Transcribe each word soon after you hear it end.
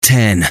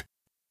10,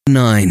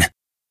 9,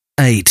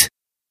 8,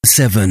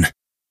 7,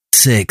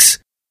 6,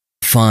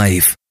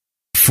 5,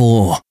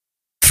 4,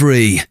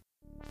 3,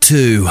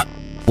 2,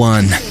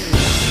 1.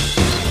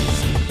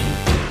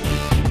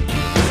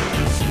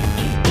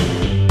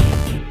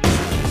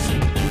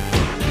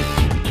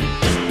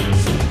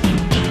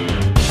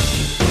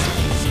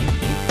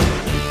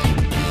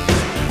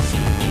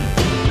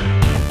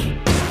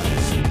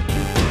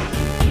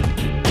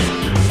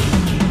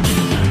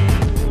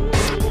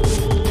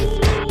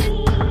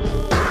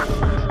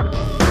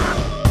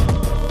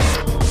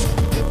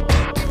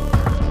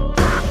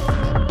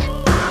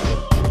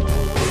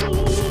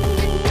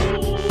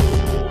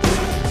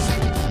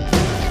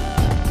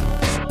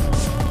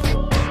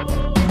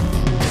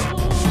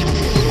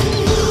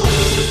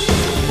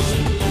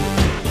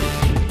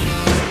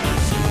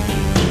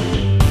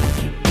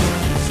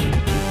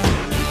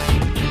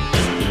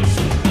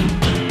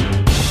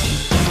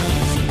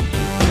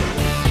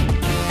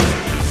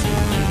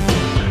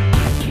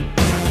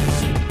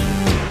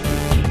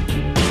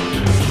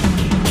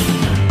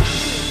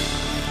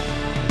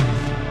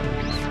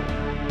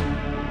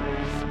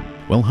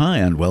 Well, hi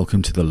and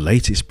welcome to the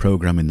latest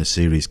programme in the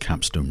series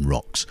Capstan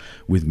Rocks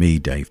with me,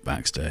 Dave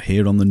Baxter,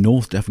 here on the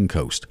North Devon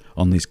coast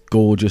on this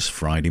gorgeous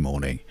Friday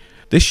morning.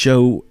 This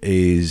show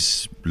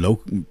is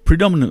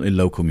predominantly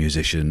local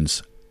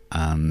musicians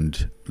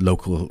and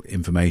local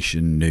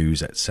information,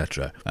 news,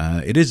 etc.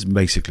 It is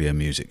basically a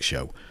music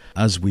show.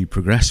 As we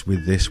progress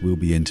with this, we'll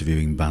be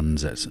interviewing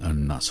bands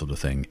and that sort of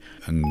thing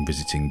and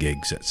visiting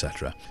gigs,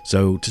 etc.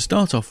 So to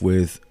start off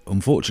with,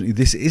 unfortunately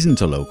this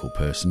isn't a local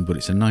person, but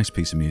it's a nice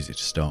piece of music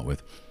to start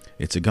with.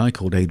 It's a guy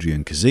called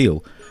Adrian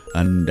Kazil,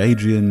 and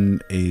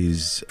Adrian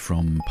is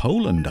from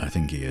Poland, I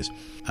think he is,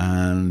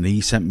 and he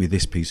sent me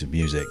this piece of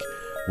music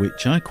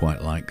which I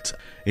quite liked.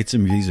 It's a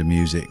piece of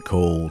music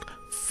called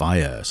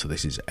Fire, so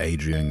this is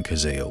Adrian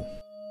Kazil.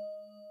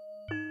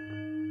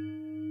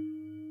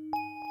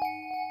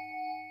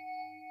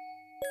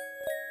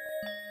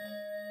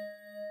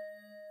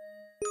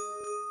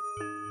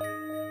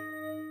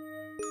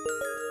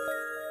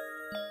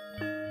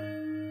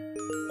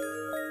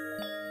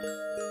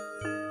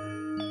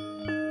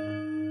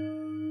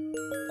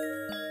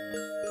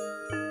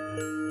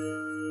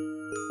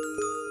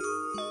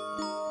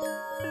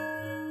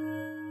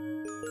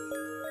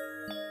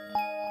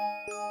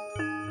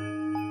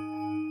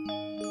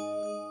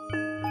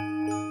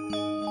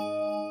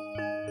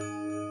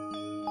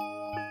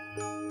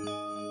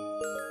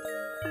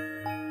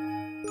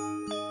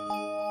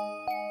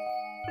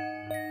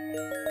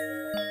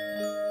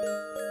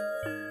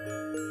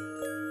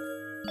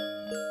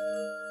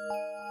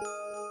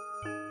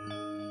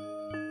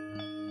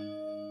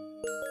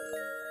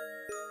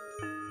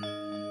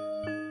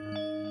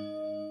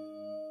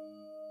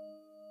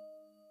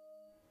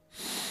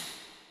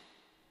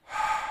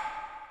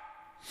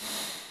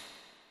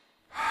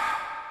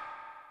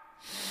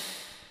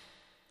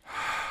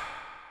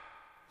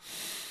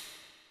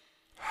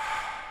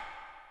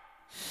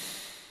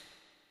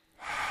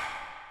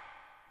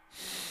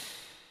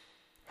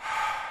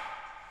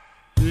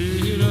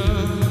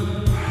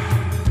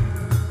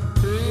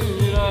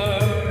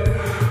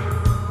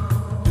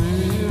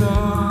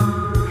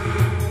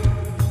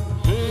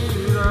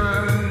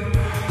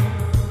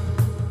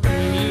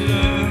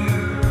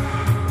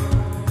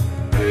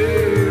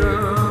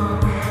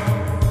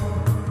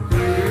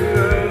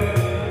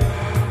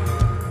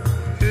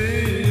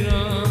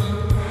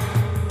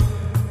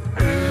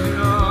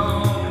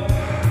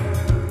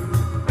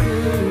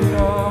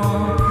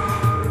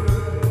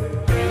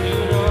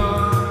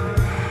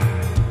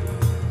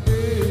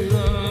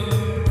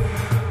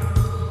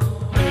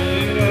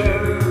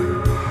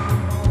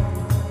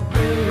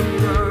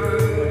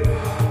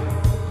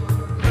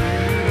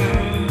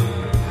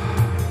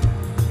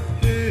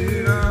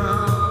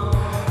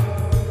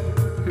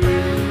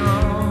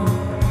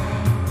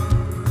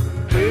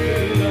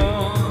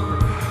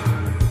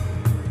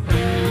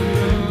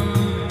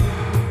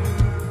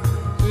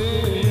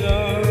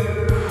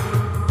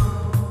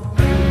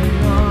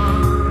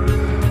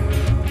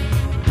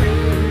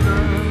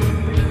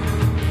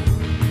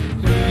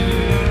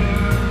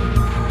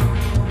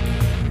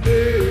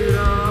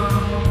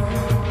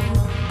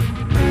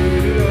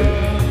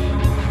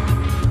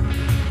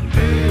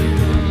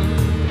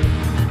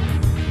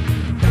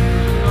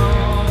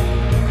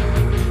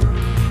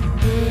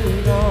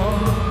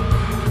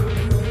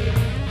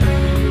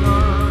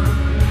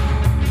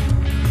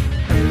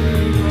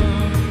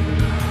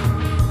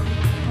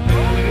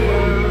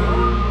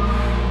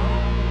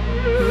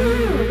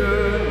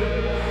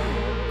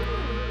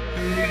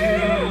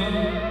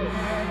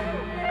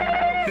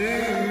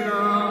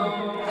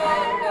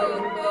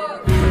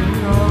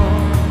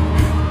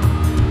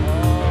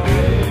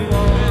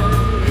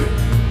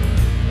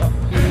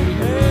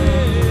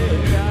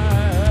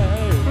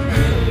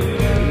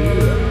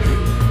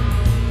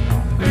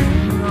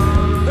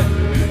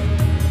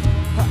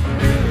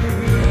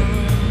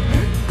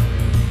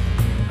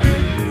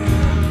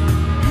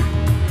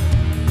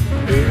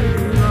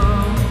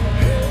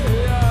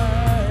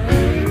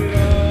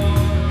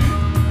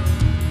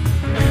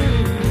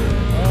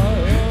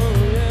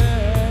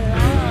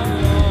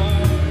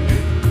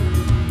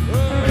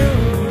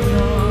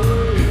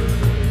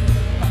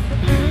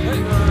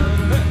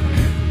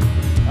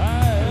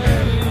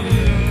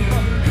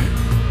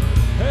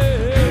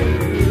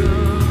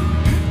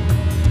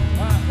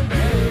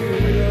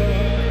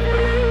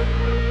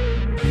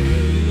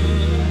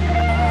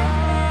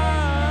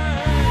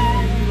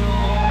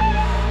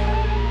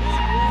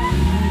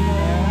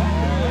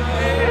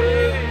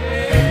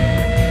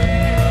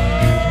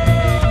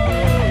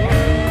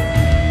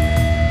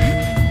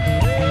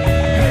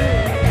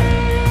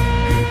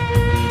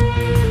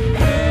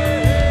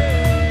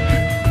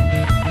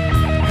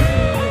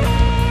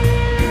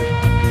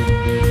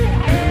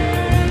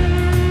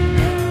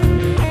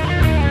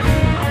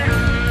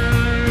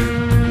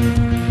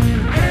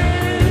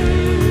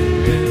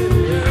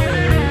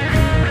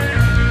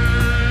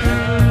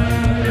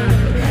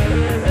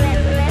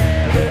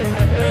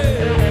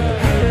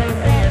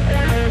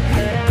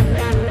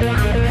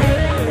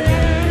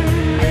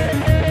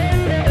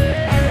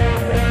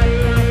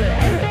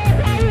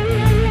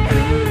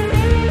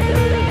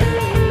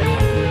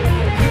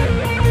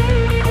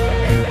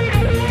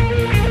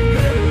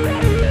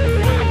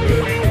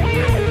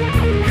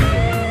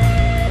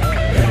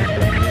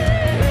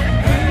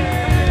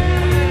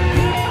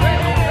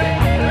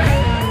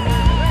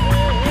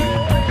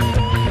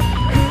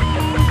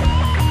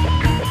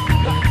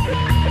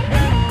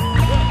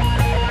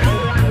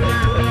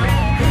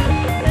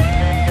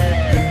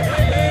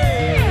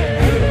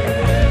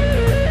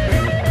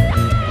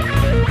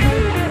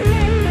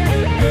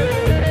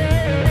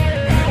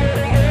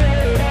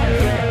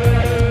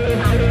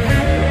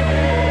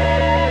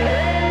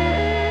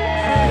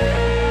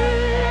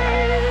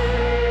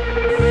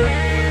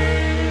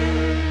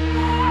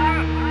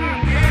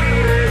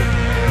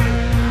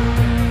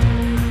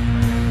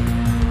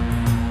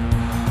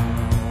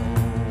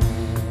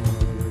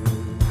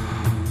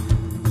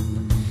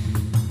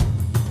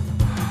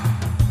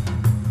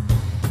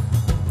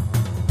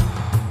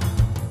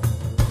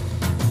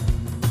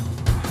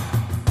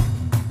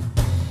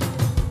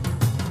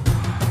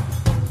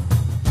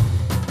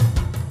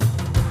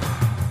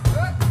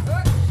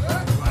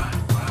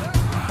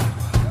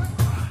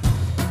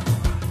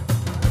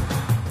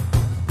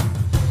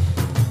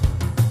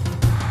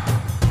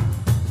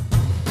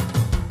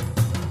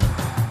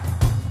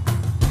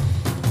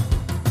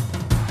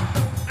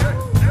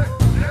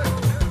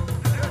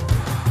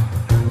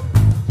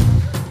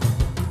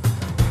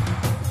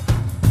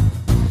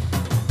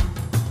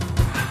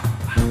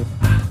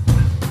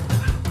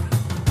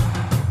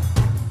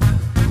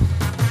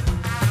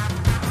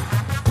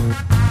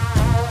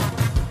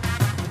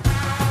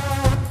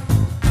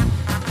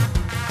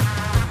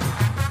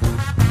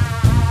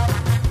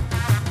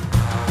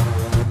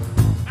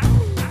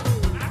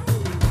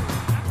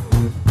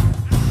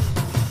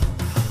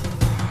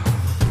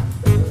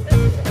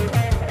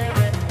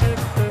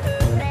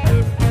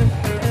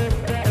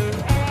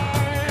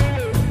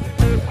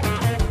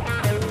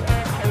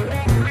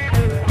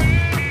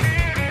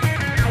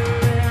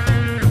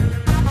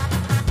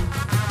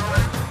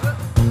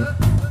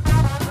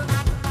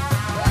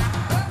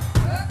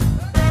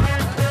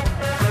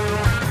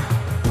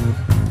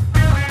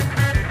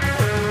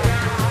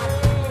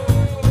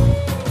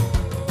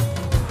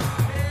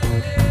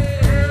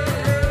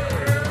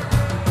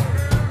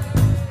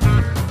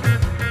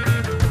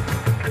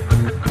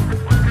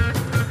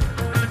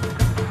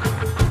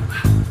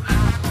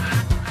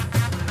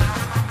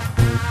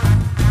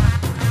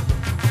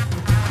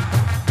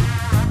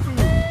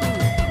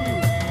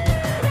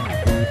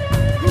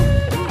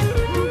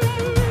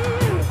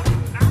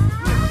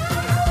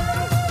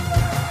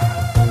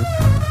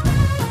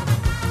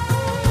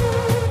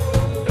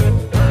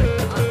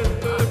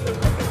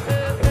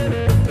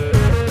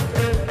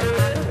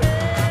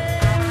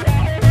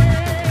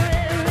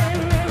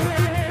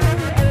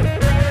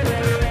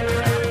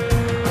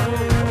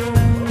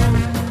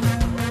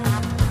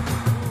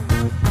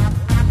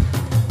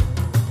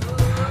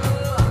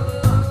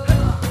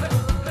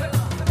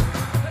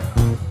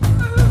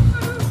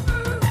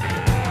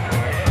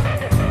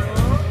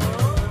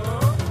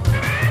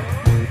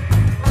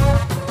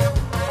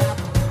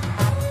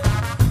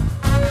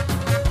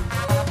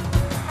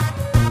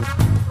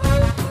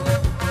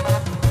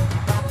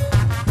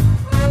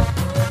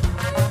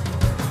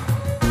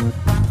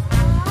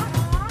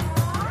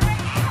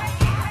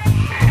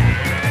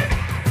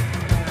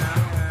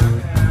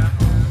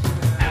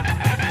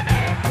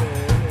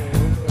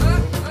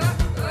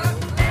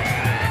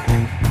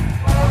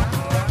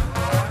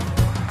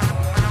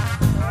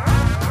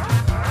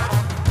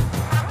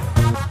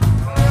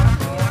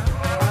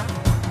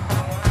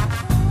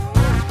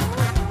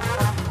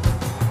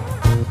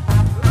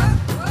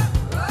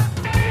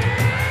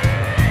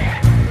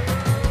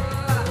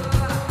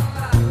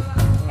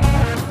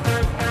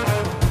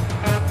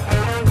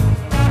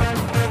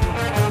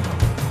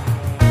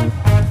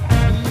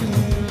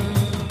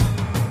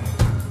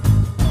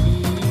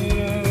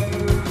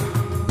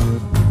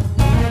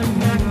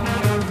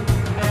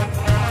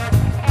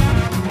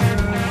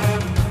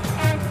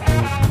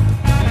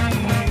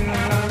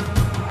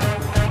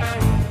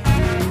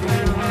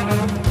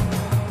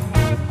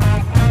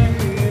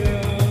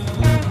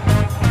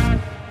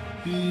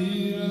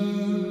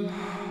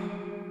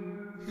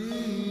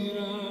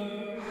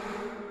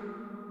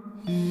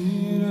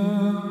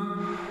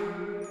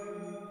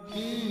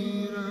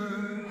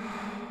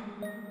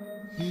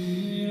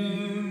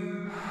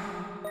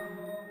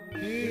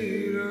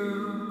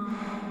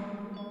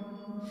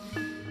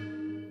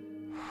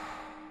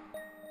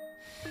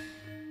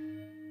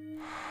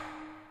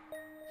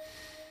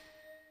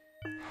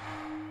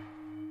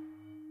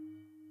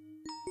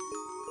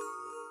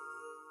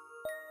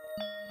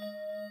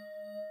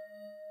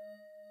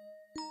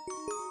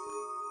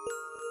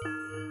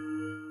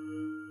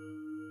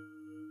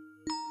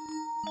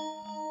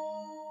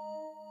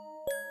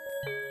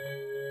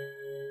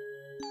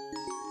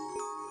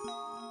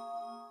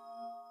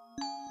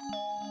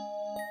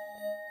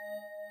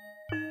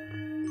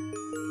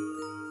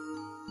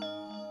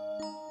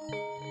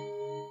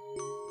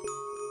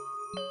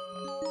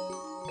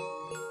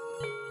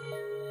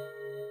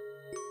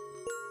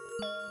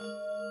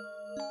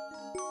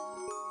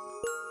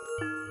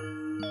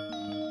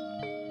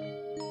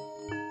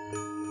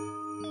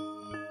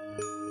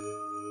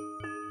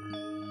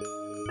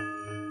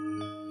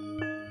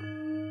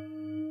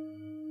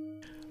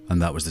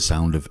 and that was the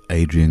sound of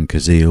Adrian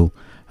Kazil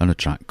and a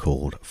track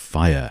called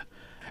Fire.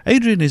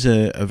 Adrian is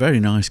a very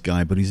nice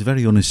guy, but he's a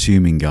very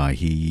unassuming guy.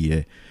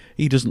 He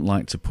doesn't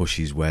like to push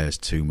his wares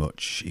too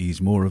much.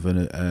 He's more of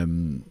a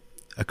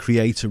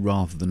creator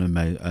rather than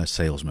a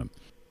salesman.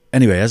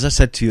 Anyway, as I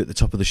said to you at the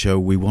top of the show,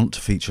 we want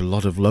to feature a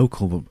lot of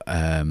local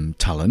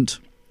talent,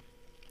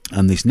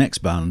 and this next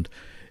band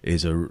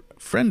is a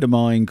friend of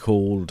mine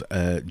called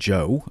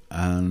Joe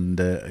and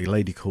a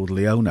lady called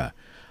Leona,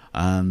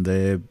 and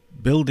they're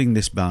building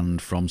this band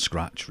from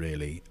scratch,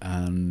 really,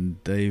 and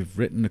they've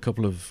written a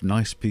couple of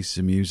nice pieces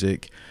of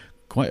music,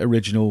 quite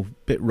original,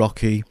 bit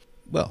rocky.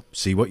 Well,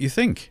 see what you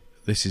think.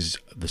 This is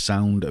the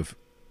sound of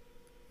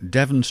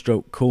Devon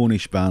stroke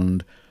Cornish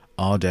band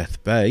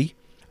Ardeth Bay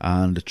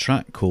and a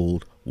track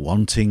called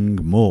Wanting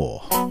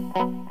More.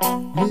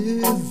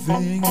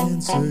 Living in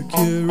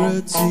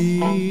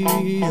security,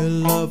 a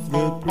love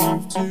that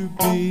proved to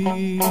be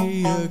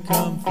a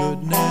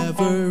comfort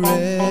never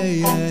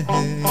ending.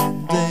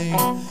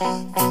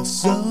 For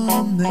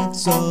some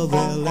it's all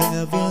they'll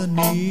ever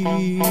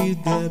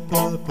need, their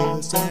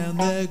purpose and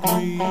their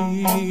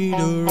greed,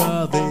 or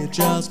are they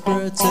just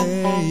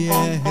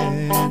pretending?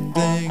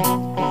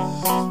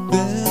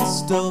 There's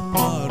still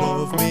part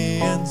of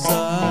me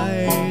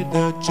inside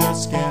that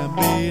just can't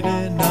be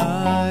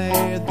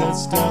denied,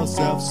 that's still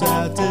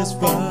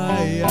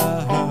self-satisfied.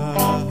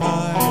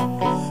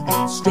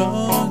 I'm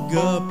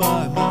stronger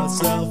by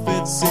myself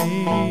it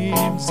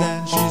seems,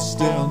 and she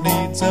still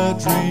needs her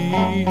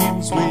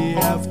dreams. We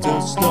have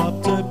to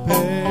stop to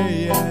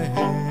pay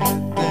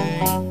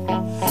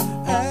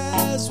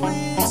as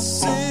we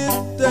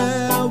sit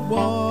there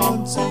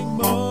wanting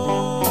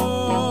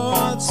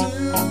more,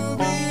 to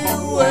be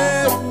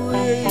where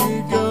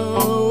we're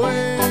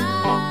going.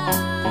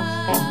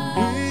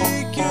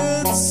 We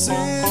could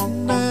sit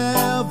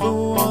never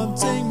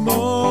wanting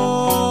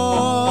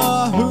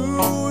more,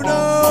 who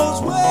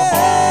knows where.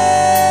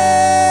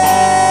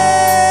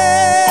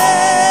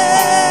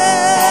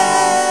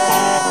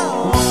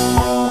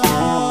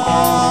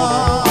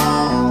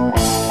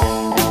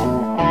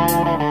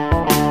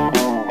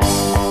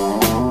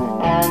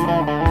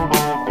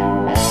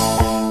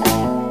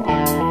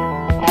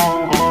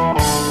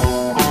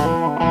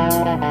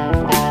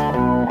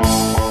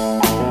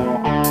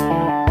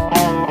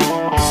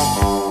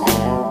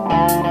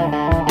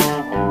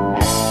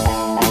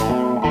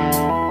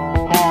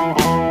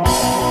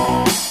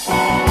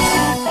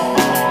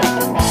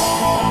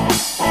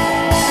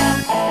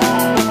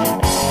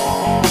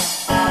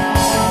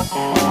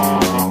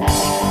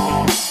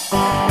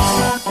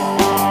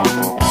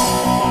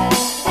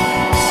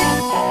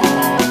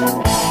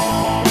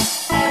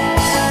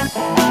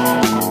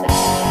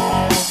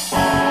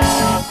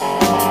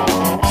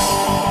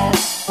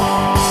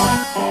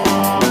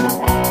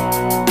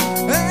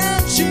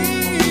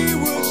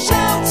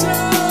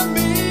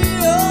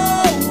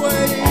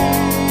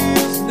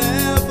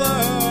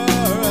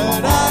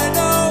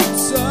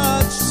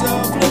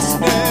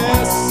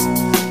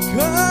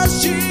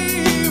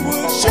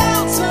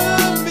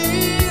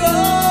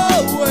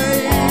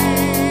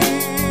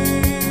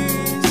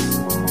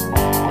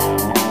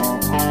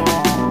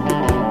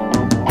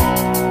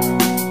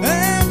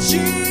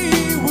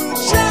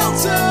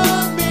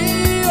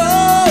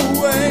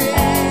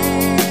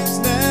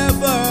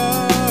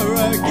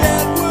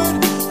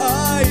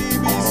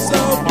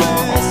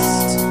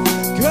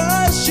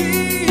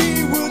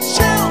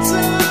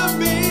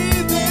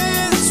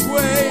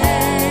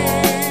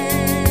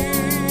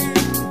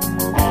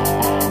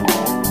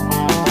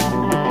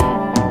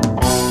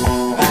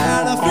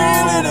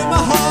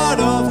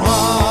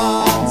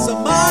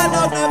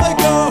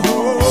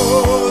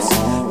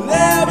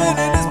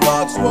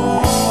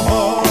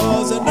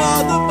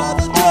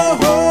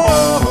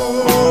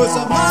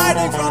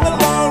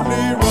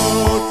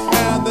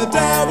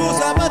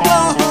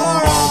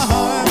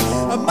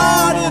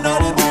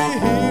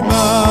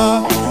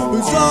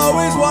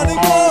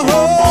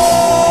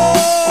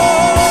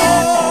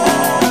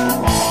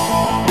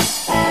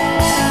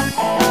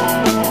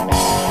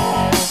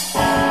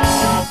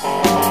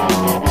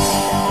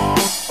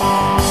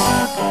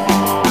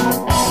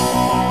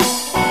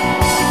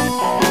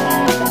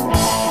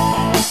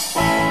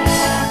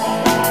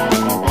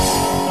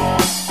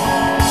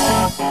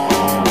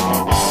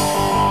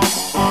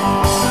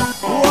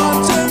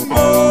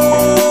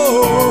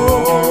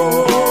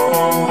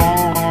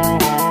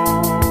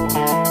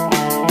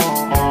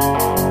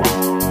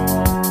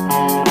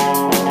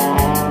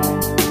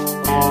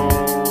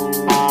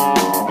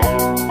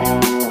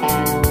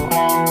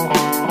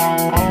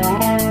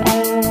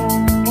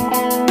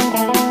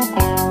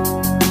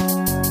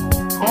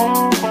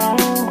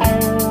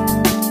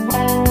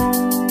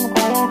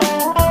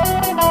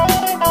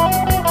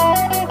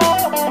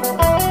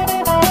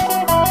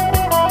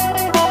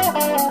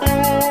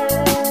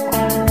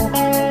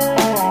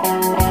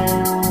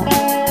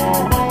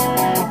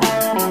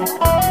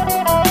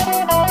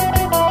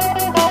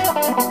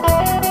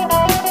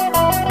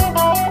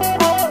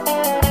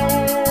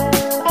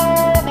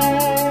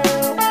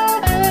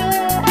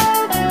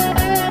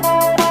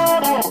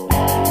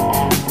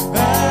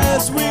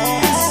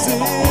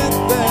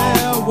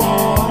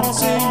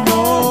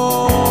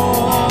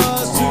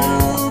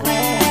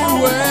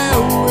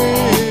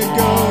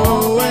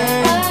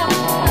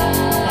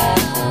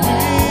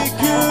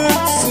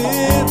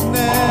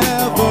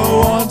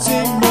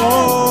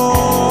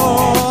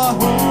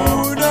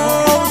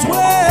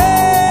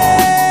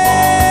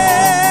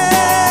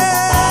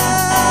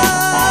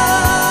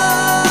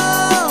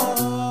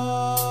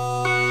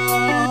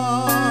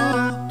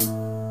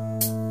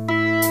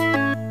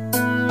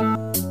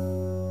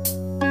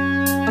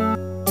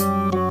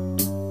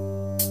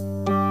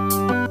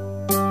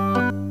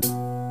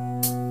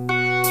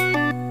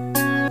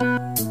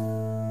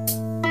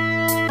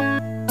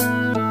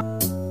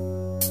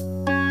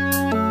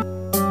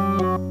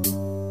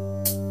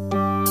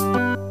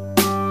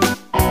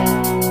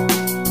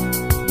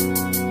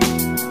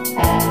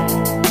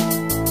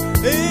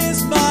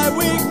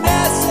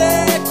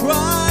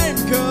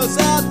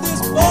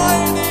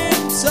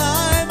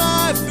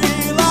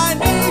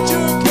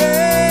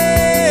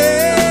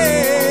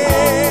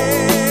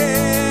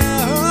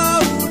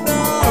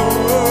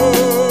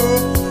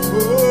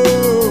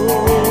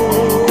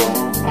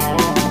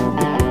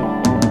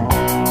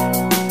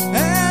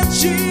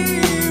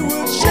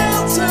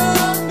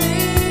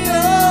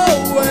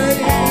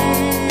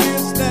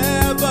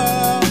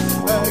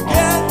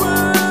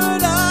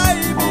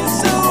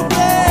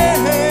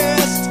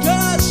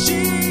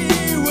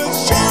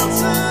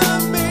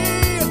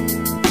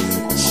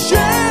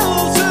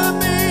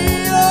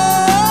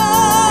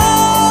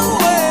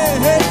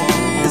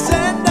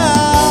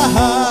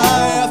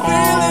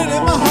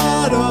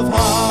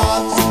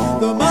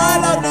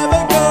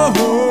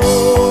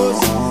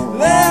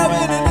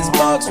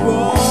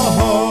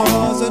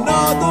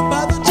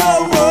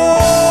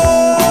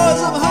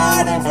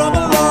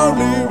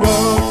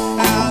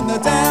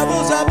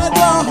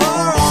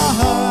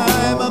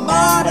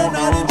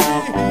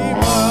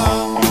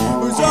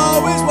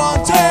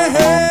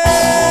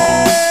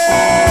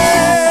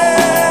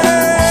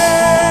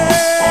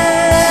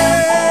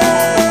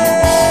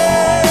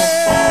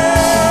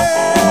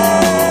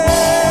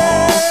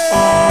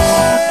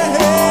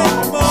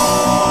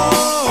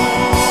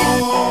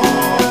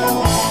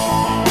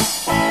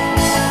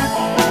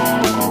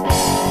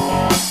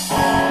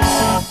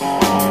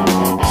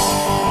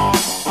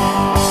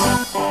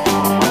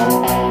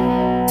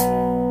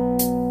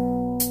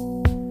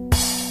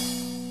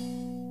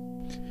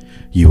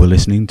 You are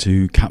listening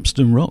to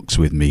Capstan Rocks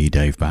with me,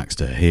 Dave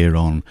Baxter, here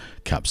on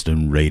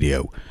Capstan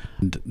Radio.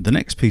 And the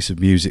next piece of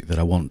music that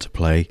I want to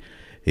play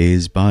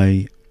is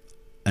by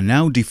a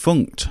now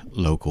defunct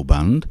local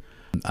band,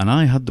 and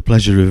I had the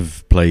pleasure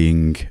of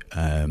playing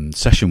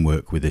session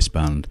work with this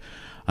band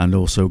and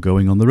also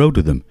going on the road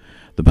with them.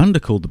 The band are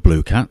called the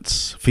Blue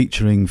Cats,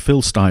 featuring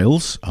Phil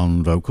Styles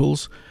on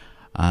vocals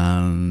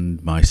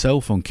and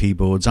myself on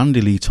keyboards,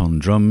 Andy Leet on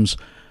drums,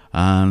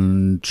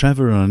 and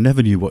Trevor, and I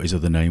never knew what his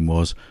other name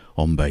was,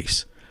 on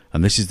bass.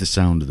 And this is the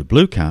sound of the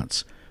Blue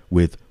Cats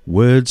with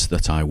Words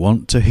That I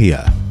Want to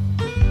Hear.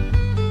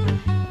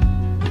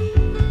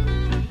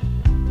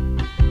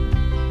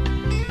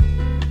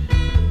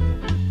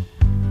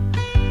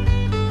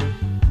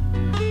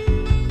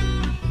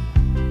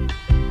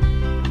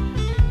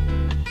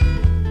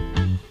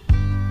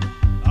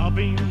 I've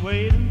been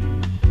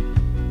waiting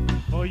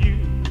for you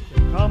to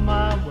come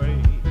my way.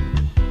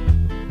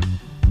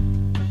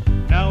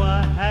 Now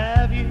I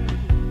have you,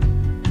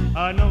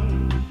 I know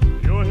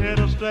you're here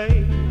to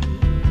stay.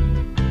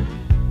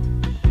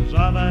 'Cause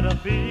I've had a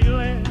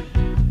feeling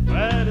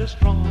very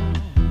strong.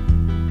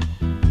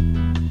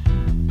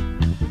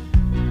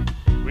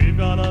 We've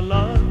got a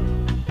love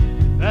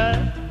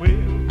that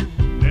will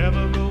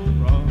never go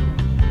wrong.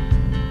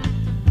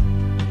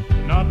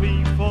 Not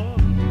before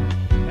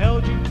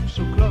held you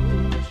so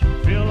close,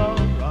 feel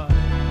alright.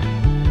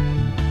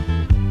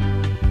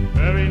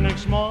 Very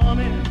next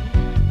morning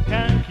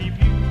can't keep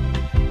you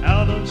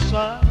out of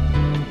sight.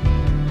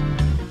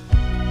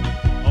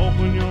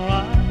 Open your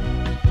eyes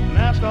and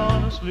ask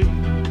honestly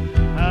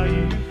how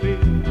you feel.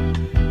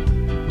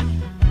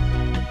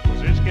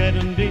 'Cause it's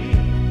getting deep,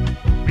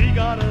 we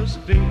gotta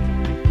stick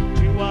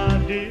to our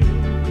deal.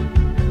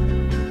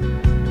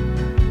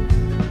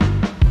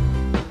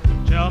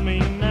 Tell me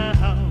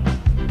now,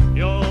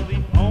 you're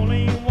the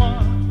only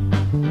one,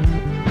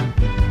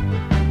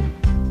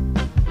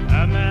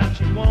 and that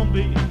you won't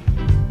be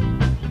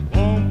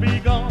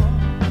gone.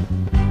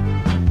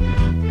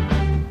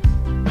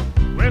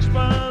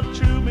 Whisper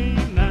to me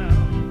now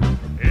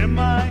in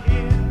my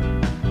ear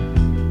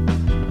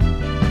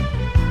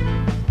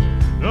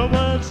the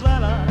words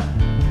that I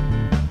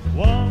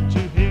want to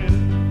hear.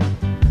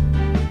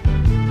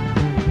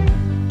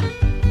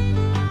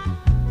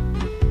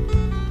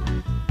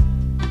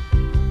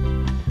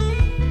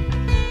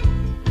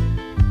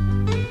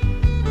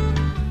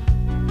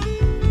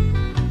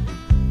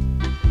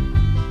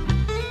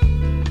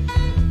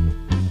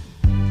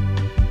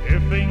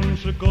 If things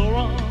should go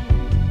wrong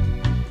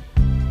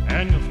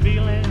and you're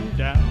feeling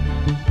down,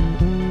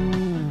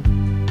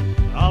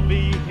 I'll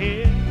be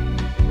here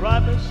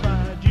right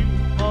beside you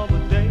all the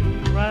day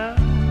round.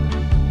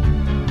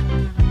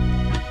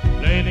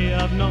 Lady,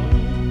 I've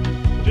known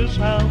just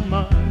how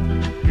much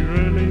you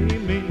really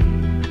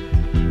mean.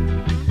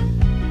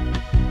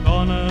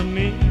 Gonna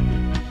need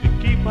to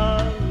keep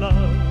our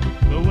love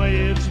the way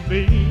it's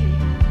been.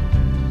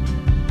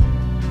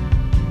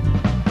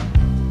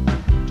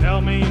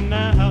 Tell me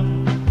now,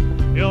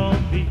 you're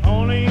the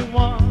only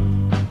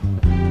one,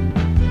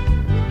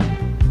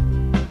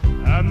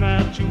 and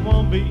that you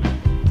won't be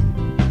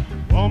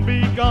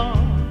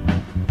gone.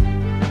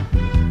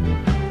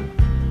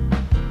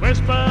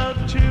 Whisper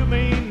to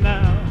me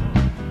now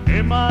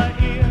in my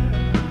ear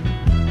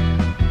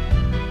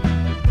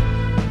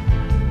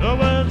the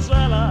words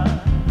that I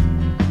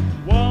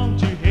want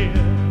to hear.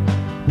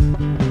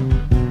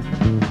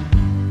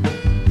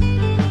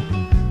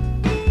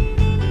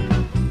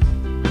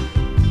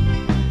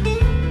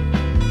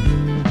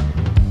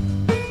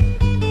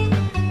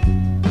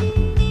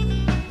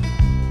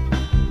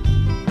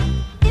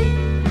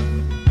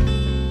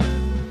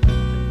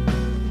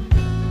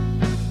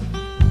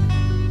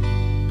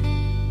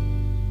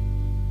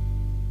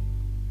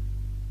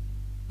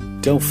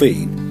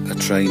 Delphine, a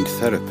trained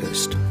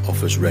therapist,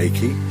 offers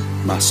Reiki,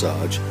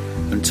 massage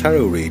and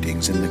tarot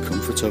readings in the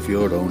comfort of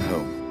your own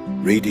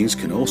home. Readings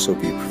can also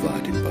be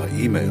provided by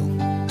email.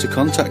 To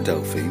contact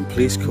Delphine,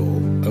 please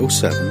call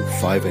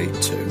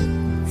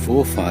 07582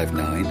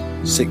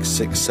 459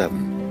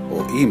 667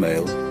 or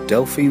email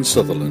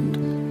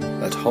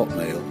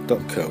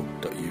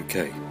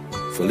delphinesutherland@hotmail.co.uk.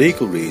 For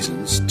legal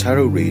reasons,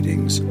 tarot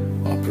readings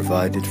are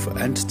provided for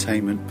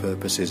entertainment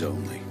purposes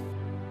only.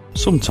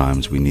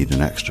 Sometimes we need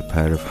an extra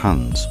pair of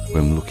hands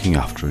when looking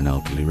after an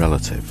elderly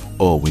relative,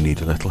 or we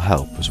need a little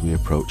help as we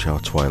approach our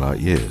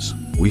twilight years.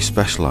 We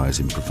specialise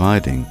in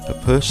providing a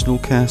personal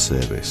care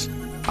service.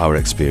 Our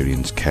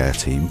experienced care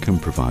team can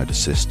provide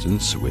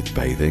assistance with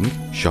bathing,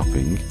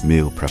 shopping,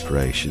 meal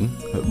preparation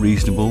at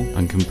reasonable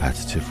and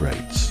competitive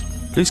rates.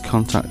 Please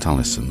contact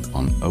Alison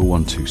on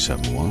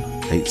 01271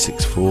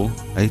 864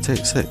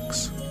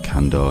 886.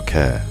 Candor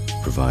Care,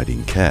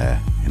 providing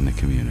care in the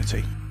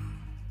community.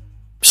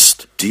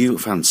 Do you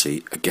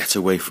fancy a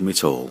getaway from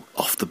it all,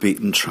 off the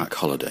beaten track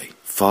holiday,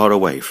 far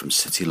away from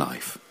city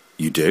life?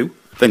 You do?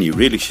 Then you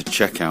really should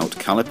check out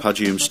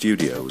Calipagium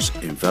Studios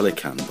in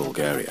Velikan,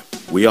 Bulgaria.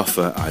 We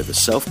offer either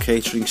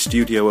self-catering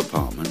studio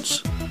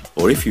apartments,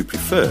 or if you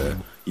prefer,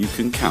 you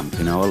can camp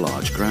in our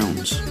large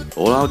grounds.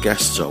 All our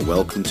guests are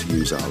welcome to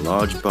use our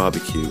large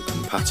barbecue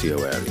and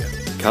patio area.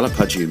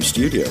 Calipagium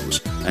Studios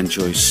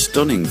enjoys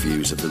stunning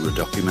views of the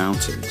Rodopi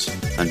Mountains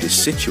and is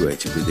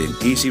situated within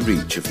easy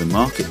reach of the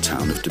market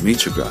town of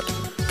Dimitrograd,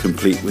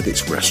 complete with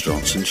its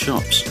restaurants and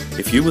shops.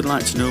 If you would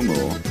like to know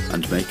more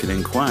and make an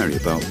inquiry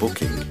about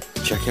booking,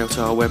 check out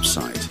our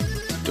website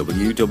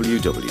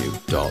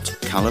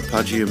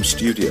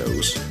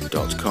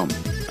www.calipagiumstudios.com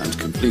and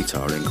complete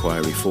our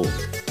inquiry form.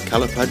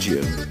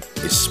 Calipagium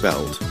is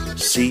spelled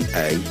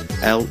Calepagium.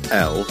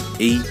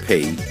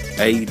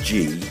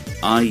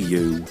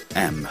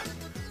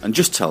 And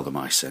just tell them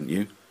I sent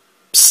you.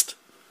 Psst,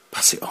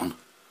 pass it on.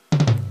 Who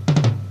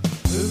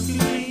can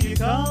clean your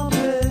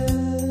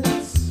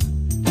carpets?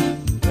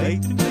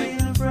 Make them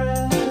clean and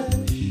fresh.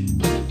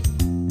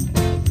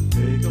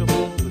 Pick up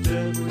all the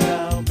debris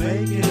out,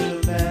 make it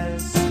a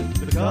mess.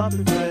 For the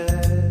carpet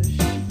fresh.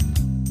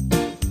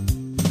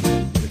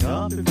 The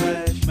carpet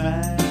fresh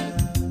man.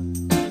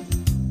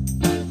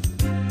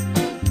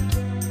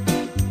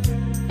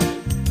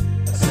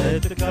 I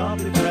said the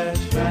carpet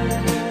fresh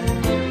man.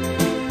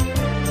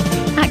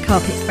 At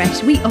Carpet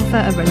Fresh, we offer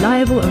a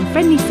reliable and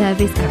friendly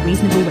service at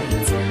reasonable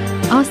rates.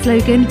 Our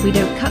slogan, "We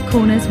don't cut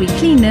corners, we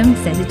clean them,"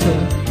 says it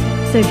all.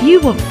 So if you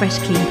want fresh,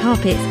 clean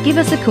carpets, give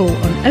us a call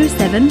on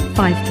 07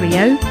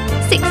 530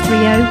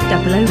 630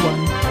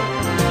 001.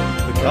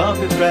 The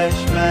carpet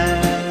fresh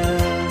man.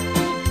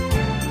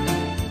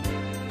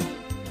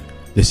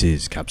 This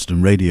is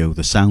Capstan Radio,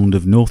 the sound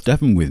of North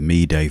Devon, with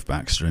me, Dave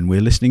Baxter, and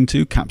we're listening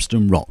to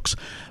Capstan Rocks.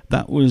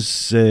 That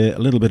was a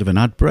little bit of an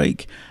ad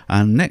break,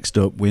 and next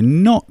up we're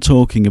not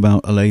talking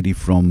about a lady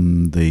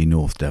from the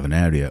North Devon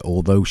area,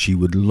 although she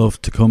would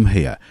love to come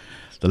here.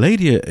 The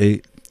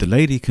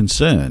lady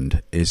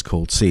concerned is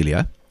called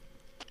Celia.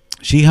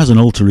 She has an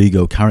alter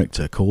ego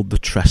character called the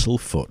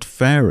Trestlefoot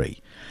Fairy.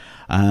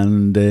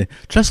 And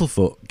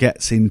Trestlefoot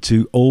gets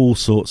into all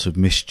sorts of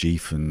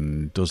mischief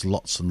and does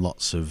lots and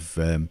lots of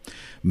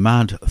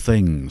mad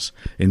things.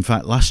 In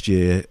fact, last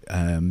year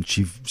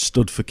she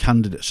stood as a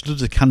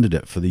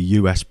candidate for the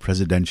US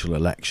presidential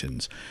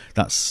elections.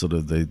 That's sort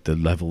of the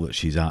level that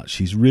she's at.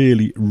 She's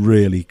really,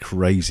 really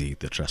crazy,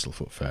 the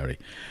Trestlefoot Fairy.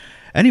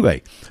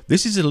 Anyway,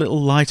 this is a little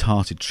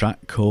light-hearted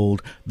track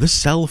called The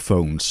Cell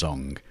Phone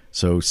Song.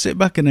 So sit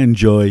back and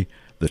enjoy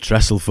the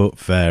Trestlefoot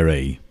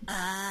Fairy.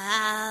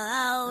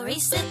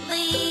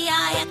 Recently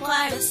I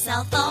acquired a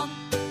cell phone,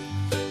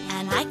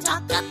 and I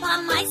talk up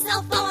on my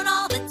cell phone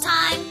all the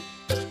time.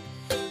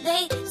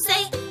 They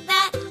say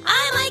that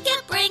I might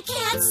get brain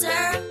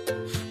cancer,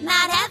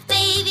 not have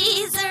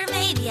babies, or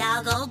maybe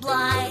I'll go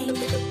blind.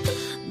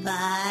 But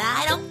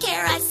I don't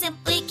care, I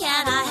simply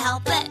cannot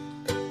help it.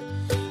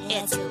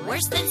 It's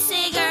worse than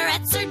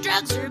cigarettes or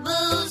drugs or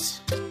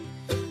booze.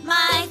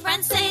 My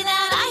friends say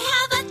that I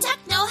have a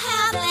techno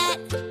habit,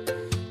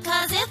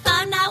 'cause if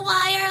I'm not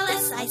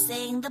wireless, I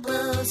sing the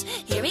blues.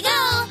 Here we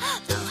go.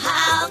 So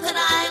how could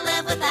I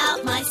live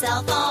without my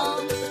cell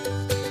phone?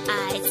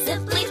 I'd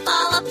simply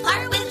fall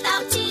apart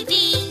without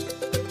TV.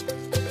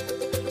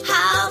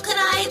 How could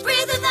I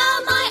breathe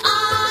without my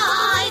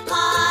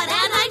iPod?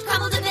 And I'd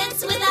crumble to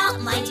bits without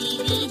my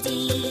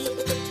DVD.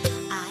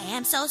 I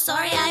am so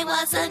sorry I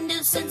was a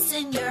nuisance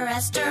in your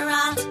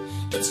restaurant.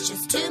 It's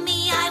just to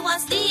me I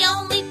was the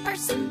only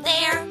person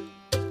there.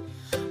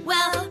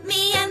 Well,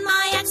 me and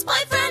my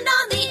ex-boyfriend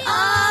on the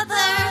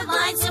other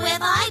line. So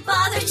if I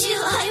bothered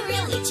you, I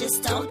really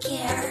just don't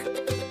care.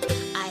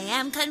 I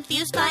am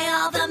confused by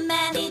all the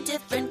many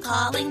different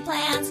calling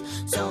plans,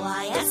 so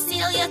I asked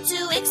Celia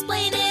to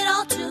explain it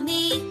all to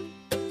me.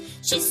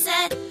 She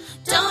said,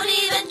 don't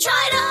even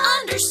try to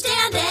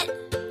understand it.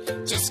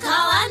 Just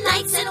call on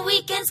nights and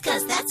weekends,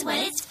 'cause that's when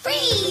it's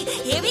free.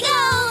 Here we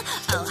go.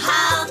 Oh,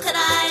 how could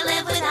I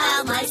live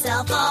without my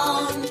cell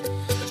phone?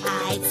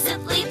 I'd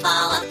simply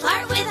fall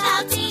apart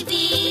without TV.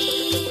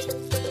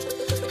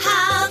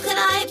 How could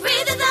I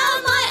breathe without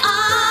my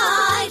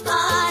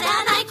iPod?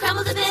 And I'd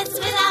crumble to bits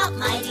without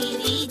my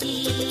DVD.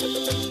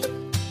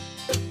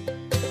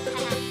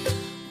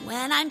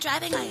 When I'm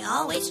driving, I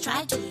always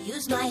try to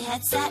use my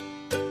headset,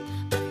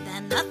 but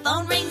then the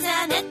phone rings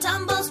and it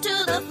tumbles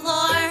to the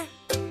floor.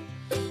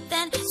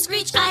 Then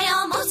screech, I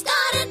almost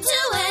got into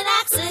an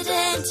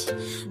accident.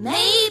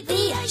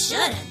 Maybe I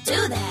shouldn't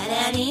do that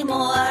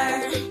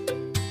anymore.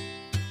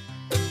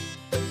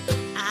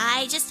 I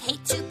just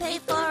hate to pay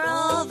for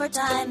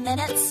overtime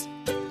minutes,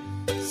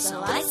 so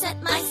I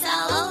set my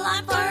cell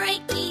alarm for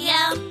 8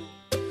 p.m.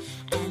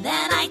 And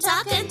then I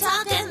talk and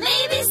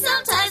maybe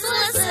sometimes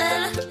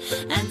listen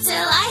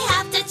until I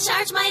have to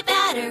charge my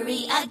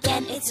battery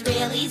again. It's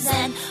really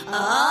zen.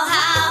 Oh,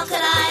 how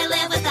could I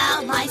live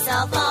without my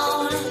cell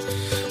phone?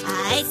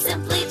 I'd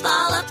simply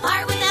fall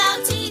apart without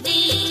TV.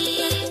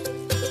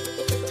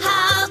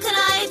 How could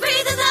I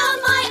breathe without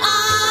my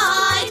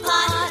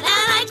iPod?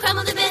 And I'd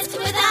crumble to bits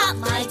without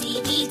my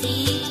DVD.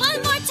 One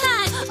more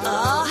time.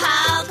 Oh,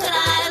 how could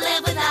I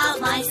live without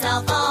my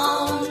cell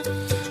phone?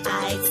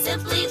 I'd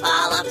simply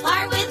fall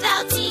apart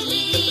without TV.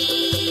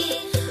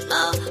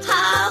 Oh,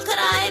 how could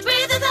I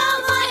breathe without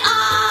my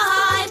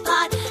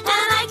iPod?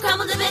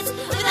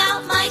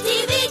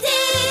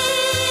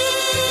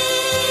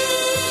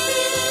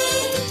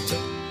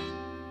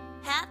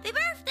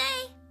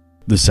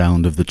 the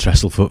sound of the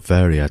Trestlefoot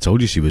Fairy. I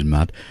told you she was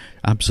mad.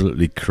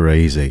 Absolutely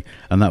crazy.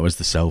 And that was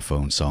the Cell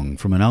Phone song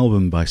from an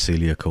album by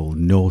Celia called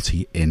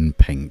Naughty in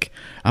Pink.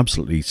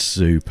 Absolutely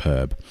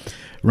superb.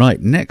 Right,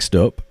 next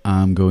up,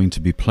 I'm going to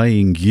be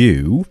playing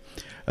you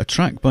a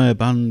track by a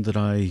band that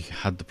I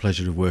had the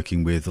pleasure of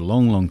working with a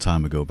long, long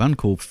time ago, a band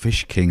called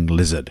Fish King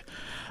Lizard.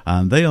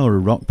 And they are a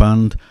rock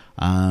band,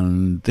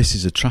 and this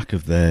is a track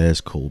of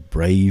theirs called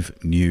Brave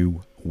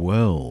New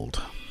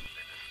World.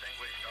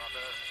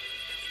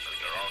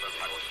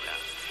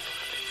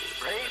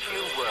 Brave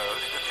New World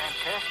is a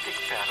fantastic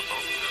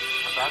parable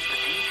about the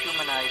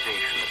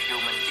dehumanization of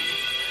human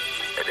beings.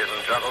 Ladies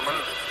and gentlemen,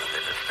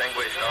 the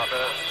distinguished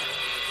author,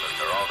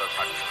 Mr. Aldous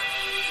Huxley.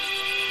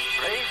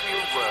 Brave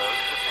New World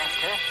is a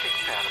fantastic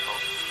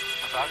parable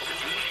about the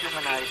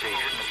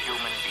dehumanization of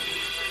human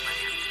beings.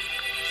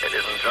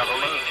 Ladies and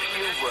gentlemen,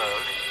 New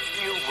World,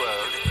 New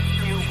World,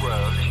 New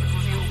World,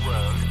 New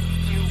World,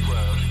 New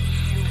World,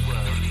 New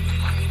World,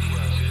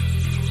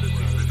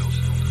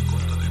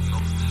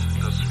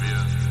 dass wir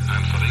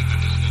ein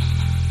verregnetes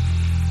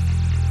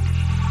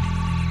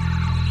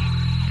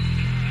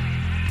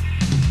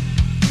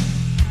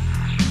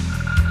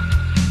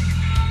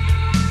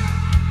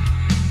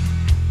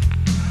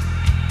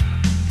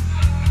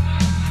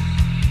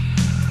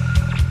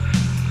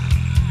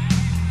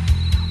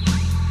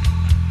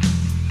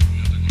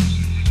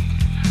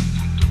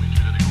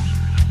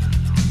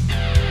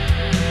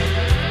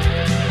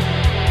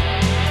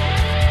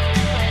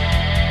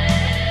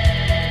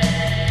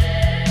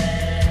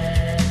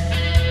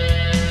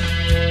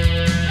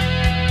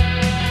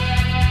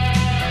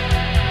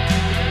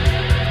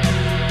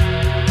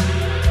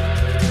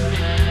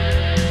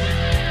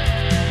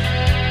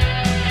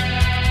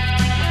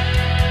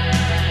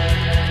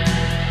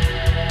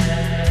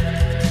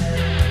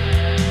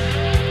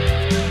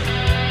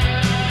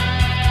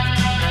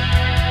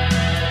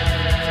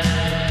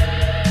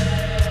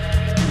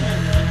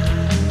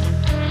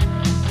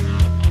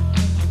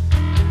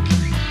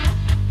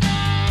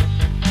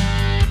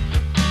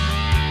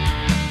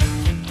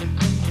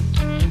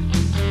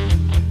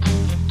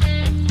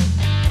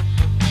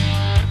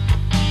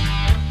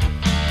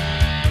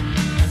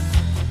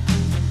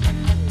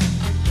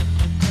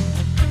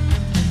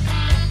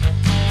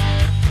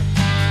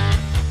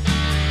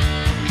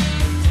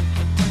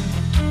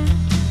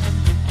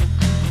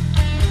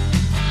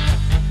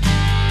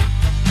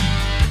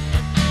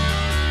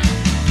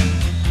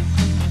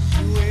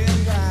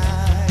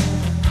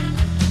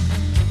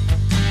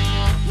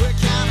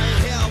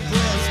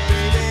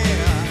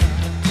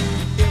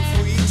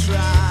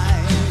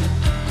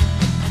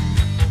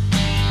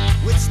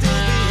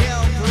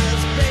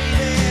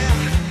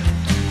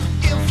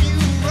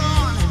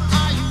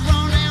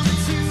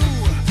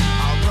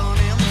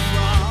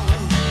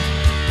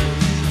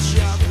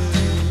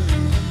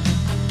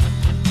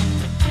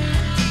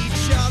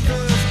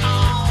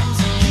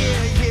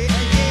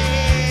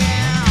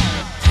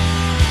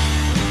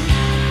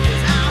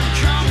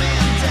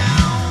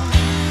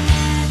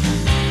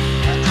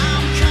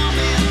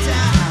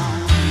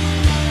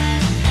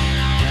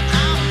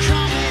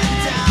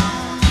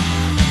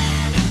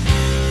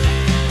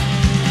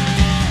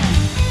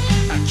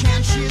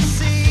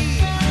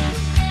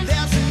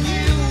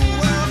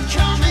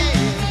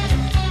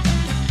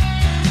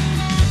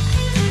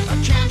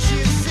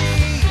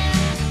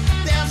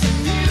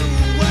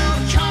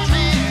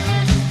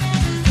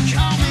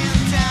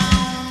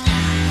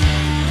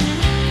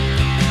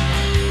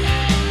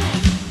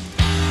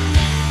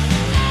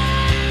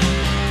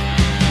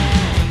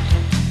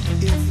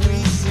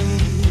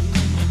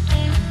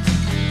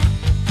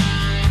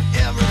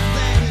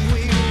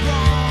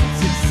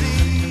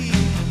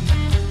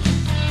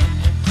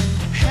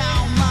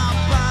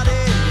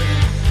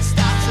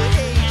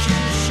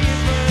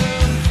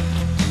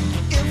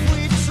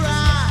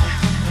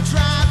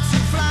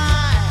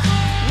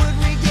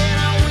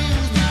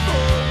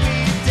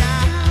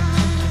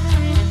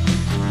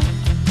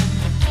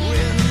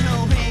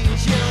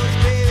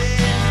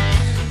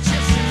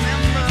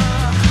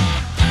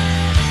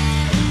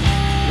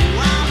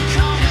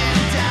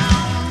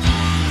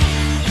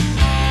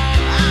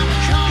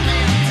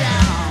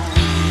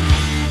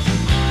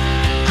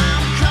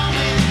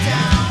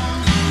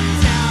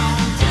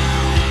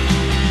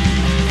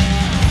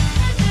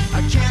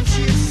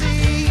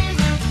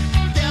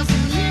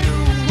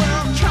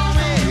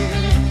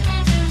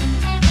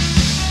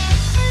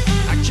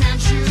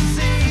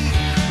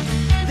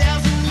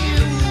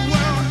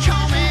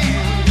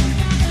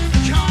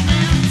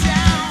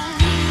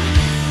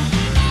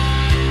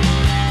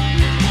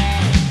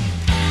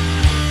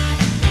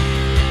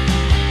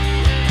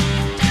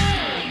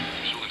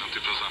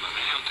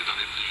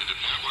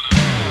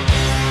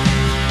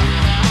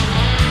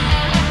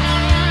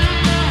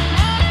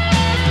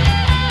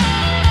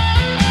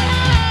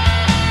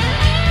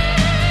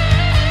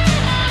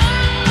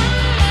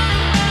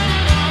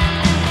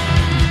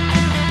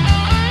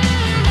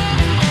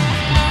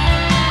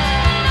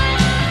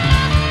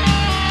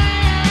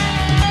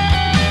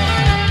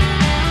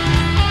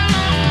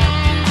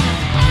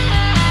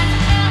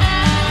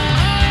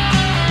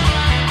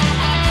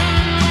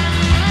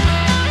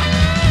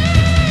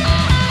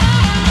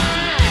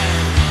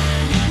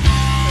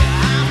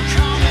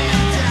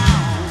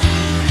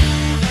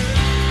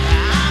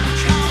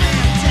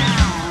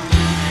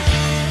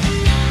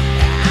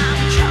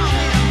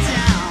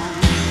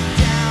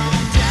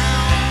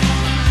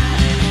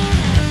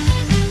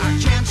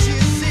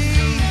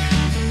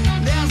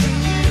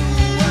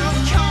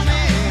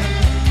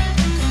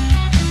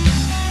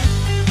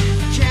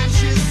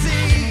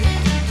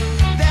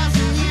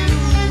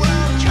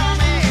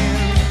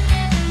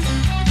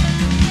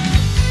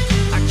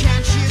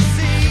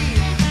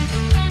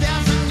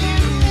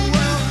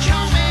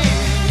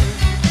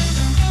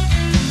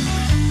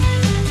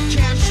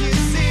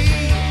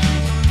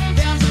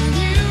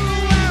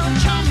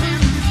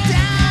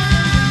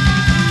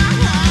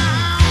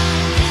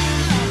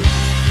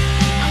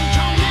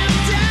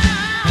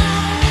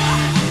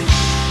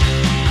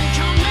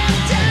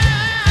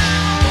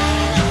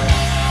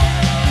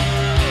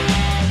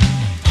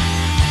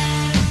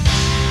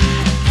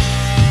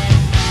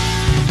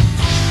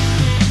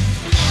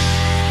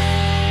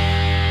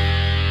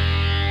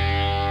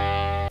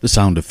The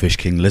sound of Fish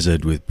King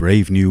Lizard with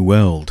Brave New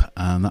World,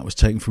 and that was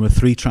taken from a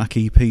 3-track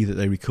EP that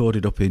they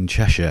recorded up in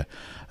Cheshire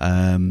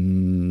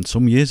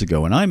some years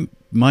ago. And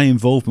my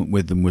involvement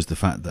with them was the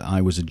fact that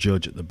I was a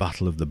judge at the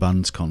Battle of the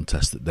Bands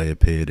contest that they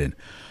appeared in,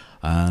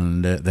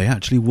 and they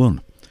actually won.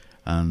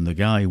 And the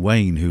guy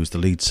Wayne, who's the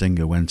lead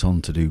singer, went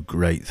on to do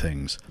great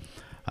things,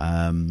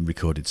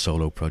 recorded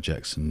solo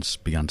projects and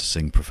began to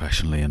sing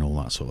professionally and all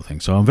that sort of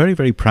thing. So I'm very,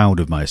 very proud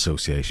of my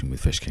association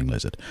with Fish King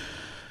Lizard.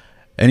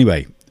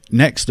 Anyway,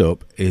 next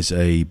up is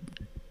a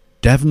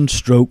Devon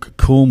stroke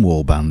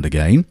Cornwall band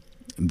again.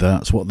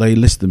 That's what they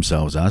list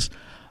themselves as.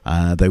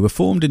 They were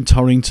formed in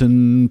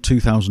Torrington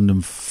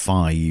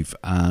 2005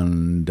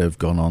 and have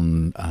gone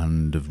on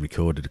and have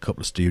recorded a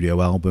couple of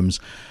studio albums.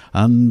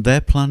 And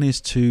their plan is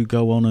to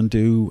go on and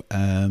do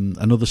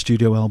another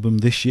studio album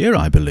this year,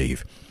 I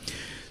believe.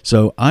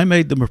 So I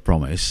made them a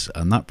promise,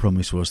 and that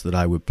promise was that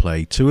I would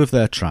play 2 of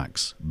their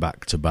tracks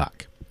back to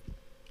back.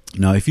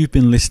 Now, if you've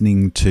been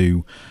listening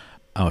to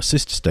our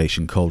sister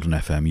station, Colden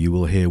FM, you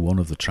will hear one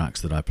of the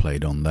tracks that I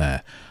played on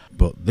there.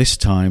 But this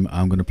time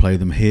I'm going to play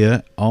them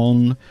here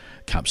on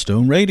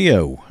Capstone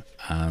Radio.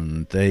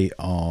 And they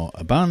are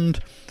a band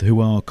who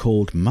are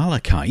called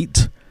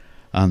Malachite.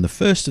 And the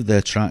first of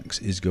their tracks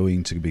is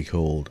going to be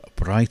called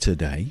Brighter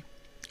Day.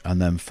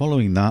 And then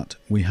following that,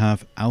 we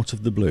have Out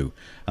of the Blue.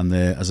 And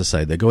they're, as I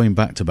say, they're going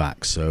back to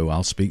back. So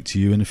I'll speak to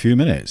you in a few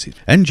minutes.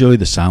 Enjoy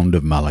the sound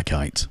of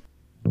Malachite.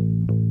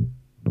 Ooh,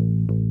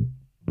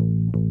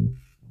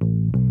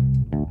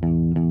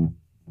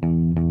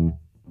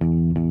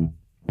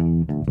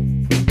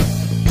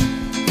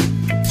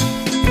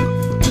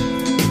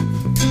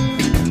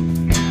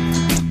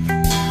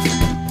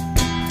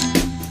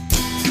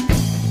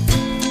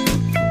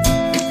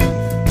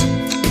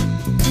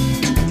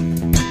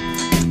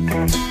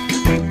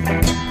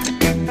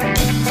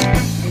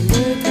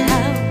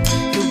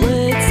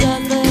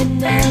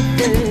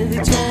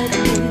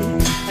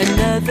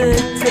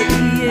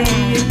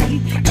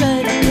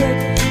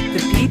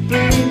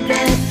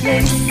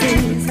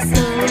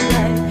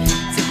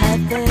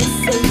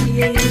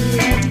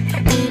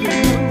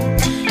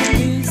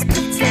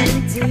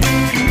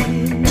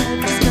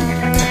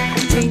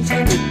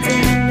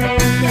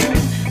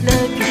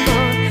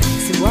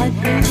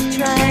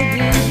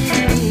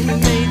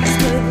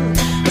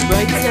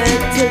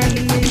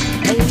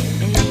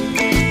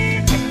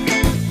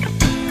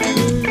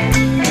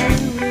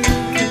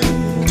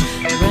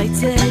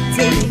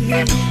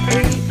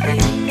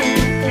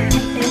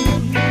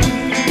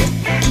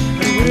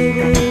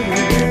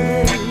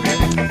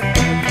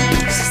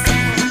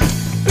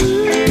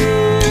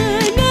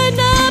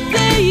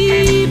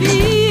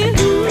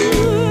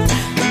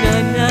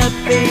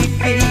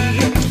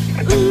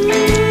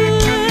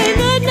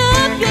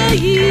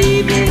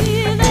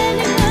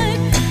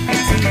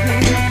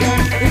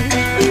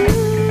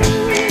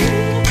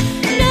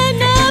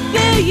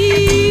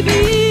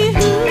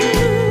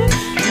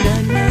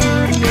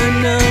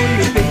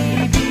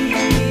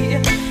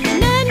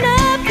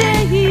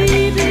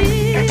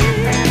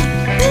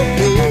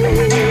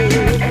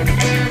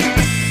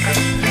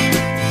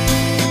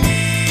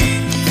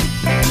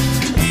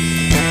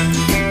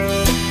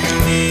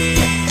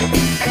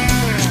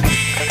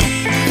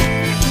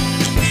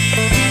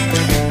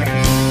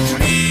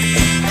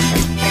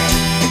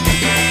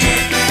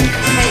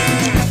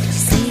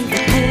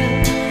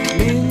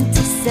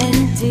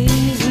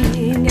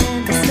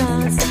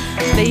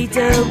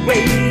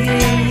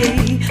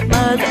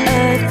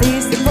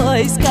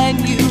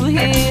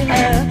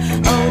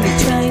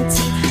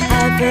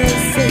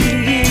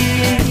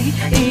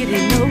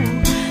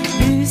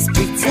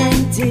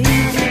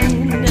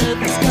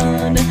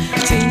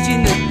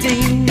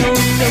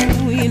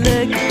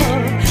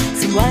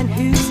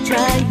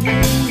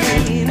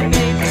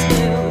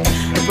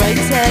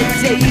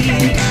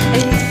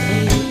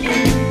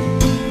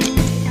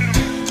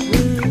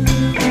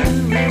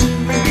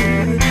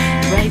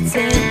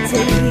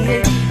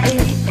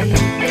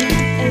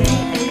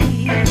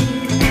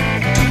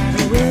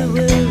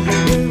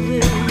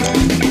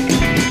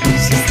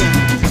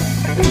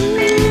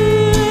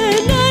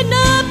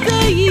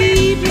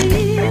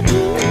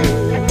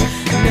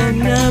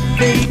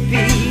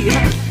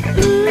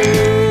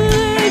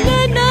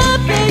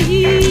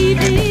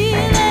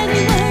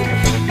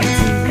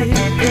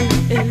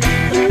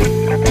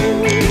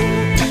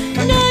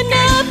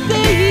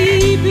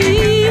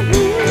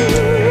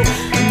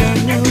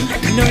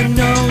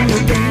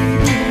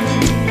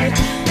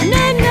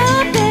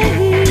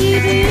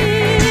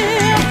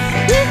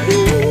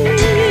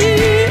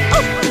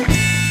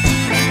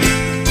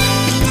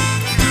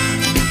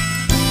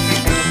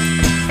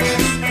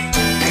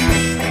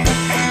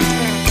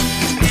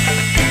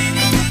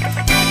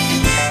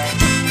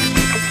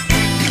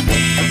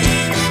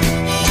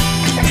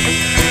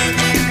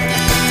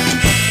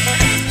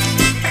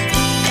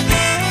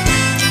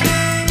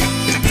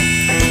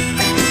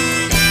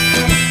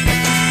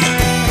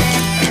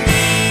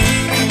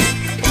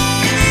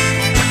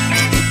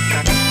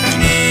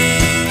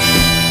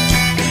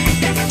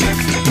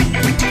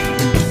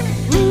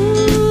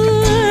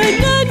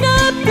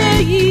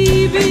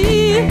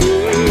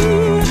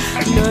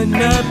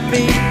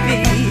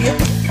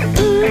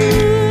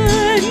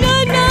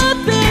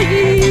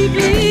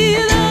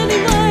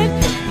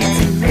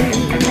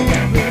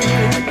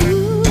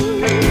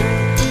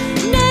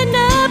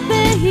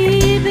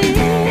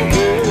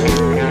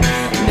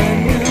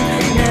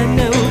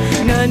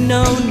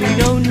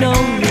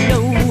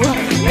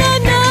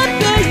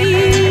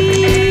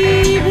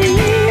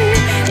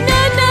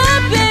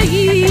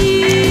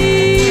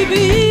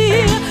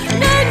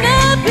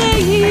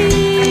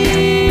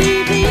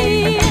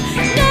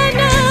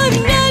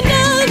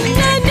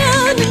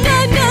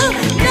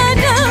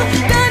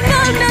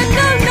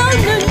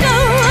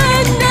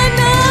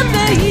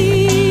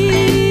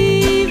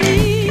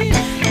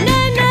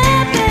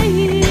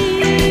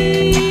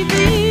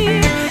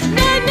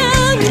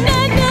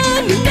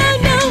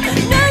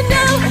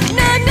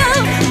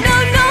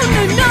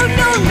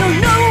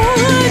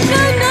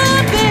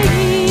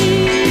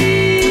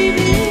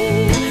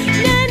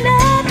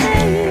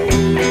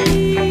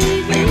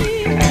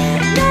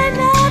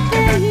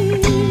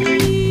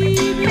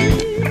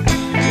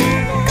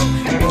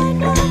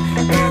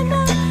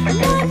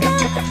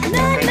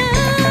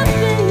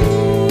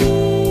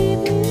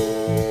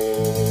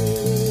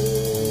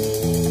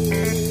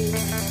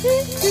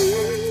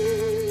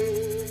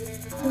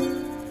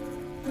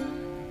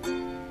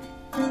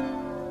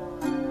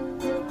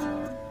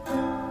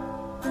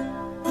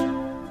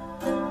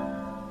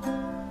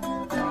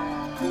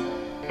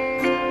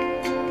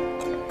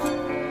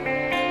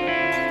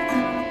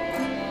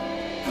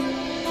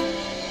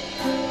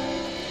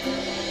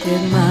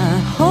 that my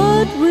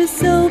heart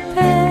was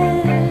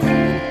open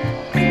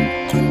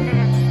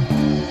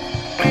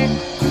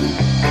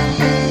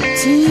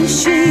to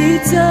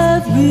shades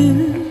of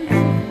you.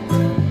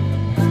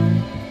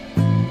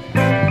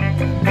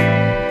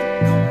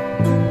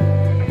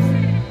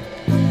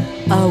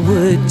 I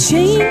would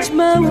change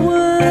my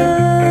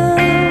world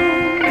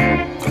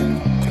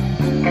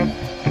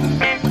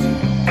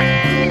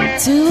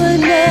to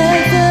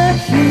another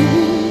you.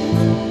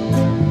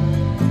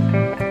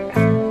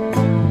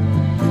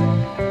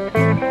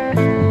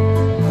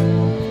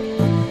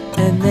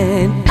 And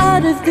then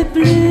out of the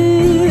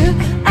blue,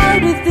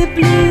 out of the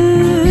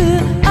blue,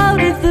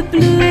 out of the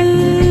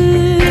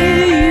blue,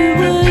 you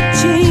would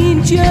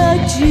change your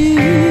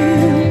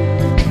tune.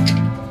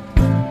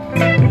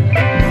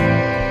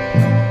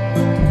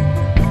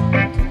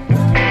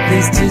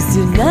 There's just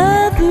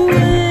another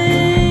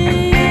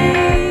way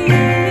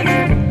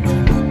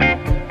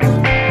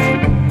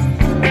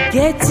of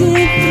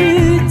getting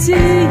through to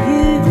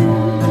you.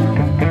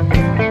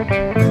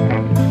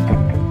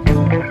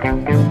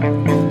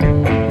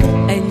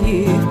 And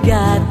you've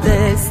got the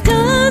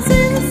stars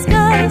in the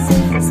skies,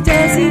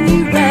 stars in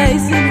your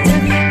eyes, and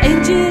an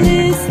angel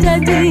is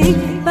standing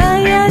by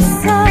your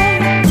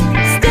side.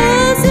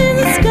 Stars in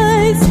the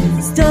skies,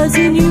 stars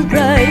in your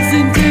eyes,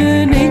 and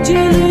an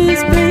angel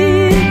is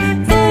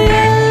praying for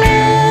your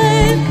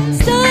life.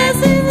 Stars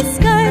in the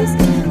skies,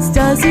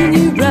 stars in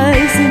your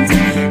eyes, and an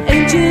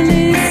angel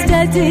is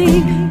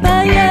standing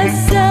by your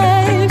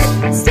side.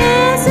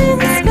 Stars in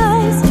the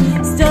skies,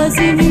 stars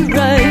in your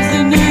eyes,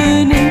 and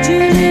an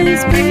angel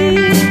is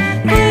praying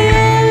for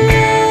your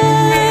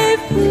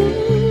life.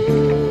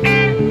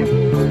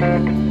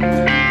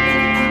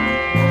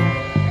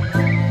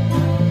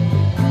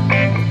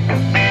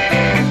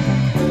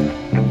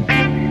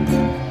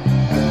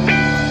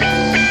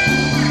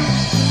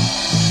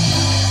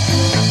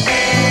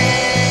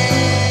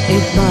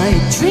 If my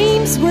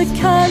dreams were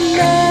colored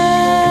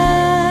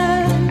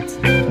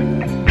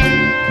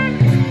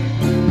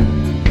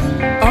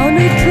on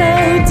a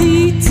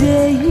cloudy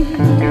day,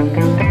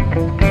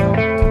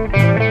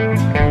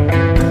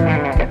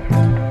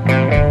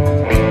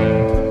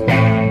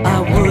 I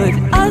would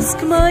ask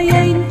my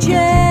angels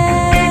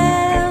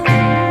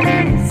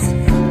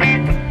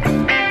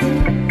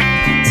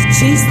to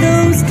chase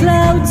those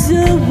clouds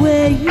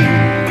away.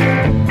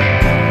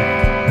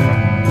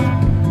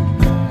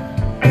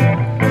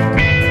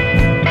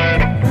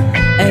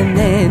 And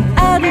then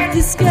out of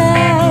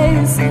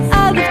disguise,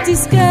 out of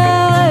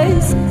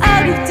disguise,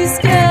 out of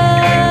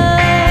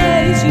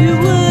disguise, you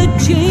would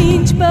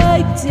change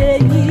by day.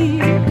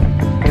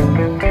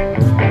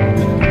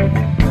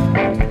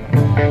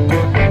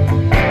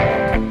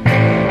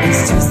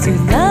 It's just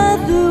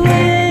another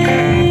way.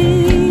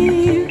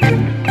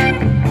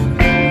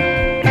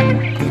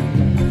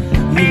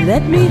 You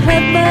let me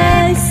have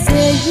my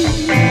say.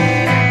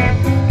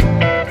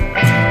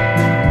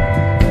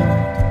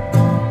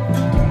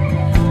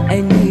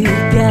 And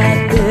you've got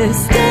the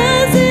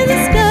stars in the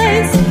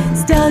skies,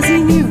 stars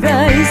in your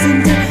eyes,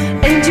 and an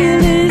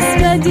angel is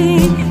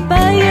standing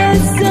by your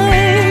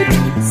side.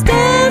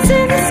 Stars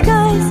in the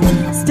skies,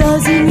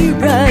 stars in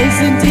your eyes,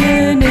 and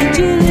an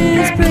angel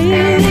is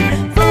praying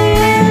for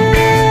your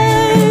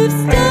life.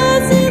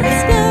 Stars in the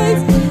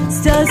skies,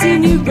 stars in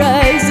your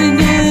eyes, and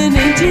an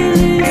angel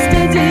is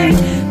standing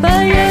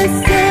by your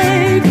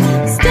side.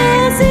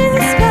 Stars in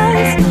the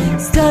skies,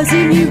 stars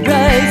in your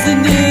eyes,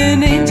 and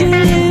an angel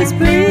is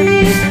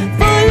praying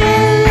for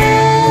your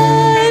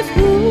life.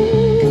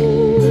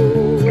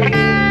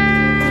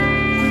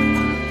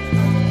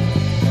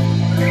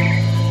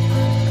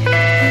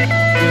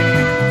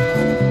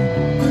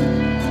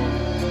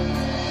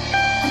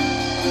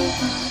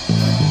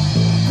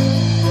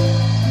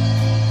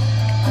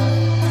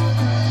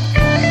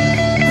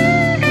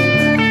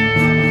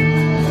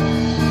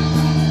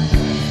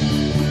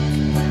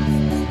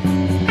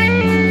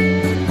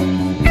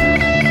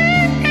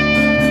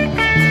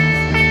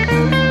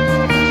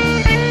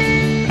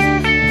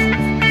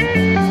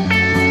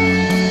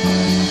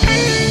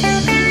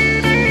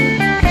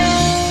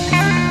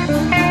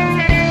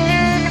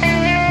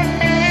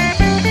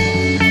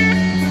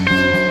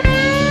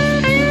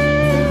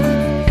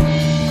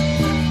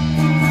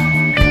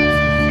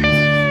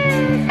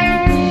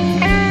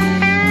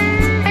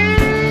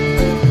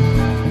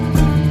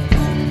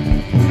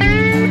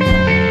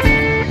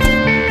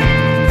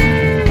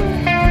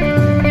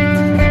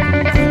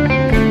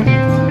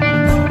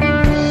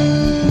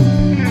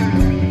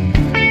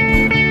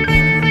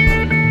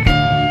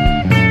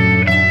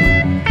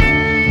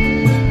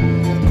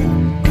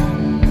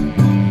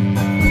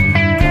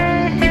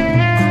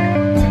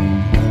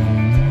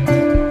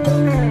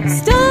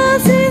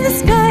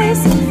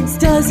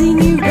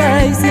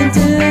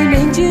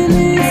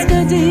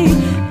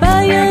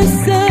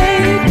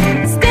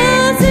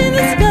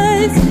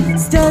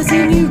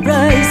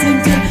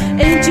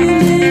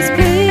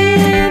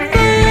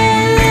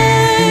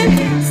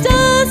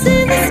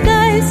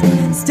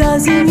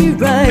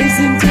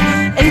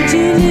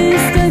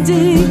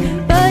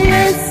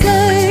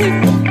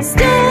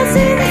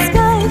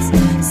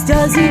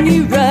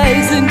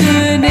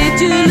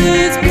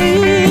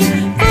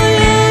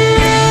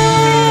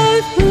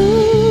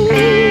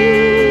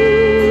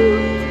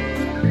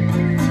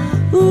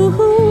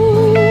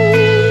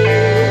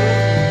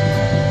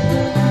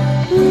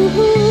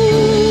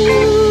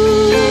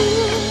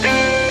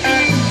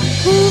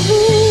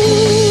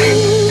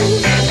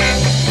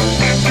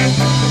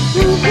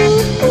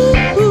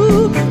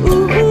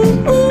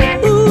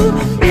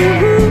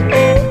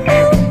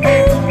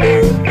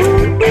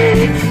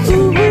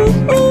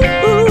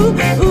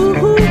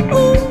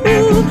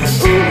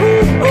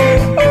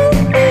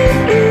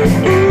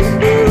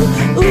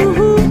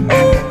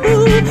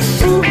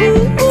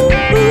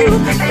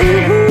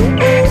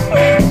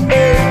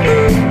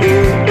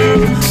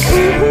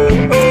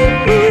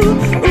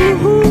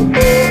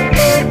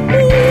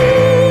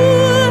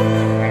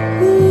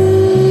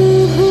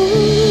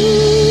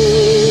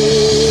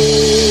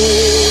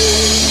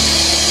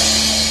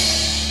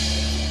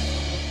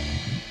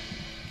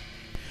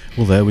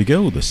 Well, there we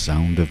go, the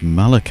sound of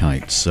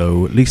Malachite.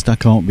 So at least I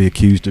can't be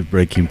accused of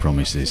breaking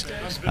promises.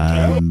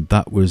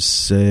 That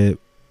was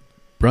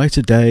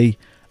Brighter Day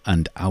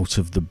and Out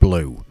of the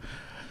Blue.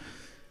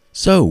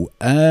 So,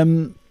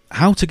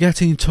 how to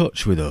get in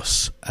touch with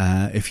us.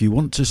 If you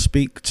want to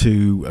speak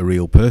to a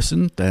real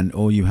person, then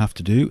all you have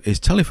to do is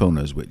telephone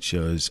us, which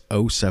is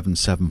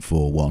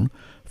 07741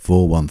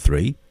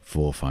 413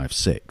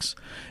 456.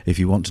 If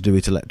you want to do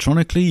it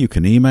electronically, you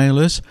can email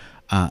us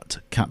at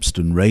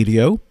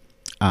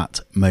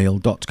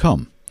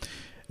capstonradio@mail.com.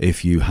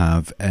 If you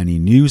have any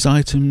news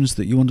items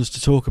that you want us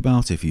to talk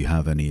about, if you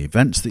have any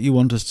events that you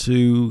want us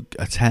to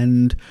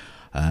attend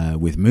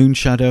with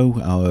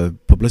Moonshadow, our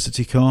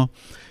publicity car,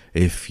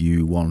 if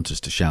you want us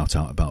to shout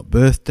out about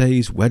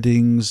birthdays,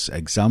 weddings,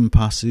 exam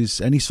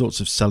passes, any sorts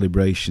of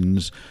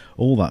celebrations,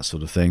 all that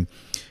sort of thing,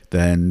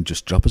 then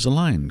just drop us a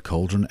line.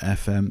 Cauldron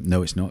FM.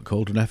 No, it's not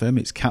Cauldron FM.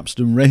 It's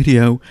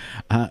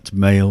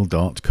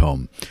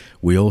capstonradio@mail.com.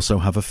 We also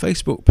have a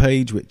Facebook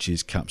page, which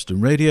is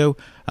Capston Radio,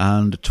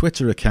 and a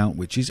Twitter account,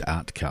 which is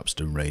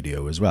 @Capston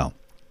Radio as well.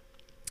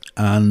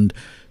 And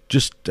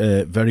just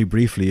very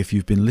briefly, if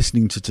you've been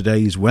listening to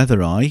today's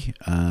Weather Eye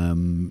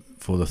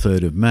for the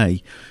 3rd of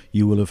May,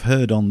 you will have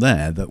heard on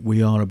there that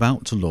we are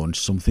about to launch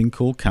something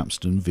called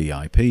Capston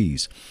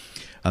VIPs.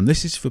 And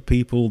this is for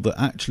people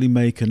that actually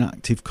make an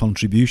active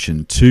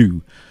contribution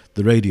to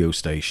the radio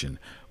station,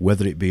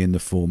 whether it be in the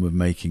form of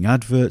making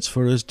adverts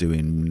for us,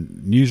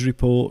 doing news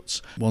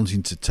reports,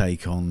 wanting to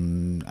take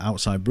on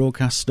outside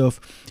broadcast stuff,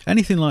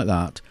 anything like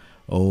that,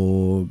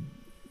 or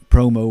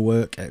promo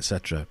work,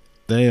 etc.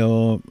 They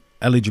are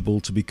eligible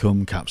to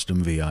become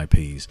Capston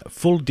VIPs.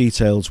 Full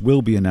details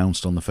will be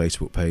announced on the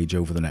Facebook page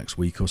over the next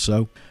week or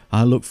so.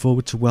 I look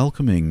forward to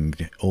welcoming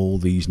all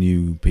these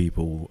new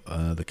people,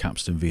 the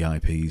Capston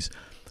VIPs,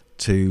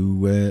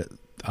 to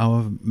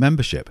our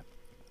membership.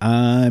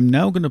 I'm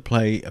now going to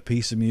play a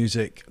piece of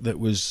music that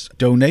was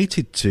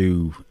donated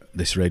to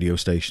this radio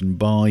station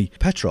by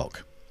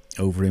Petrock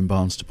over in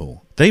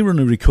Barnstaple. They run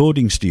a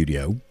recording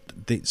studio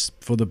that's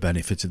for the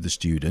benefit of the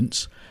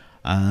students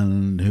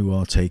and who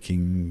are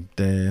taking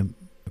their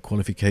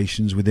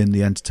qualifications within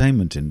the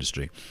entertainment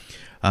industry.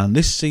 And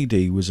this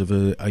CD was of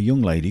a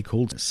young lady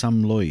called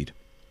Sam Lloyd.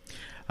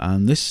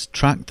 And this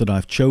track that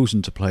I've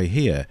chosen to play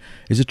here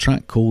is a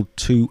track called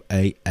 2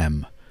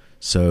 AM.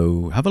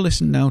 So have a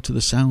listen now to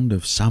the sound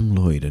of Sam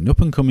Lloyd, an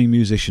up-and-coming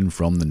musician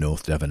from the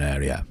North Devon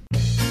area.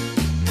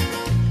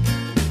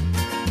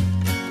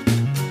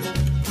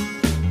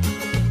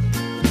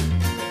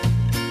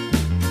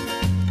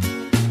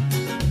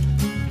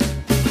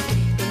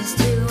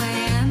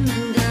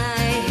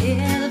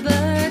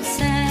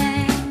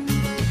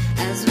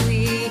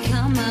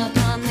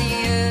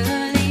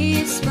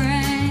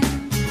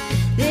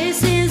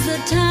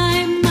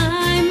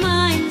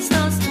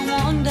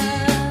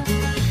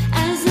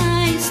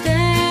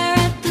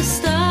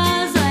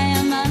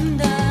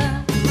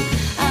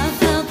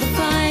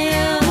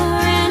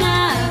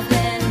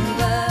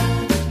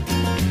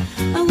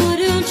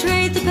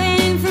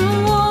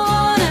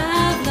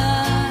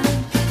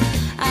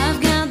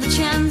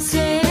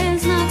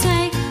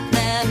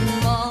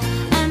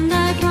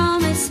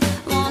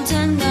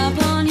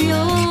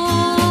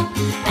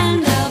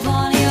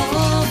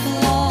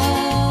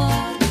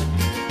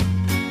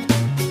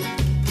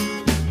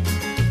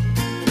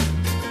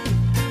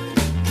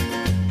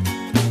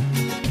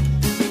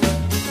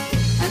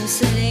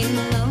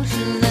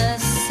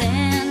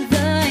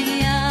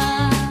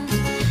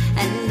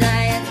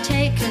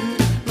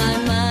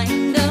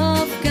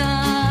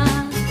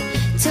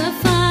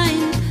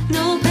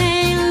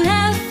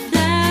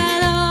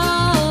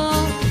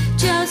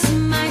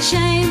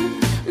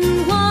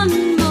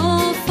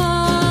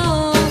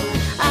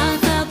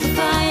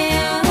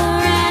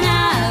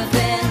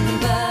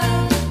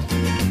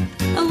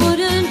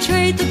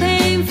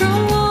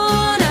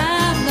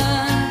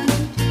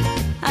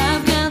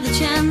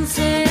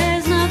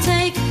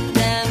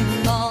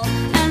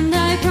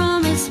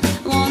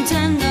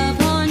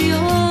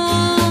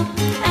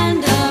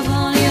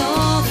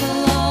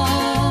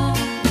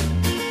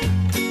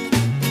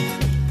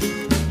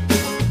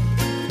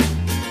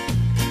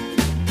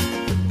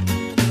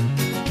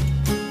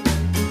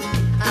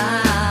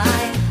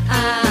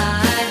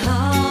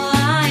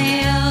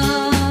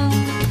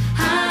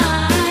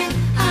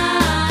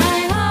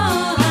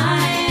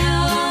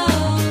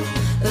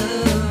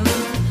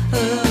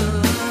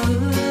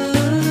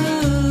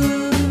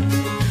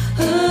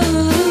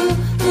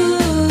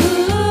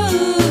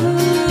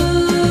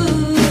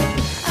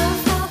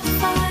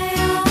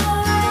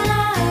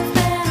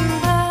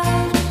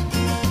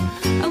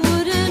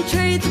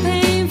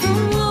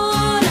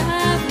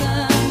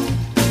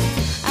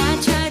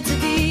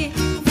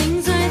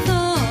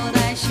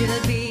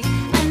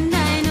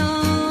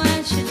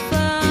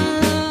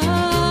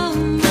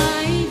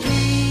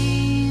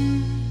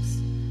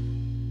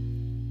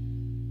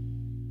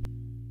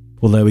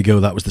 Well, there we go.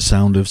 That was the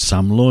sound of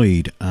Sam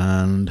Lloyd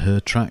and her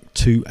track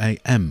 2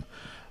 AM.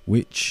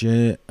 which,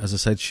 as I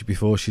said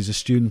before, she's a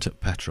student at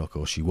Petrock,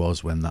 or she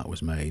was when that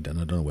was made, and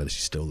I don't know whether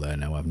she's still there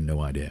now, I have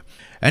no idea.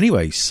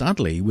 Anyway,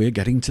 sadly, we're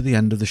getting to the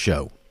end of the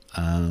show,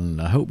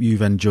 and I hope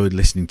you've enjoyed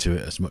listening to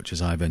it as much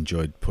as I've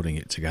enjoyed putting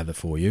it together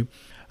for you.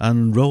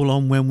 And roll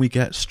on when we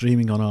get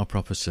streaming on our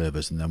proper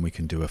servers, and then we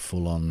can do a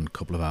full-on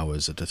couple of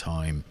hours at a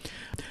time.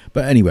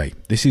 But anyway,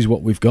 this is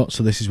what we've got,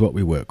 so this is what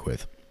we work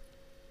with.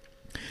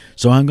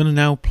 So I'm going to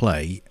now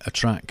play a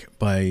track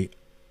by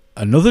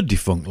another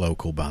defunct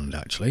local band,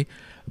 actually,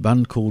 a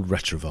band called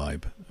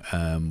Retrovibe,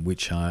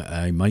 which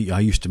I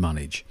used to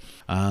manage.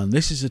 And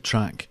this is a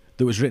track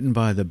that was written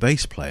by the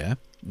bass player,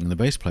 and the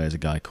bass player is a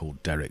guy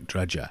called Derek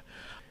Dredger.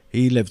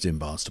 He lives in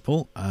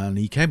Barnstaple, and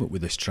he came up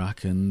with this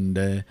track,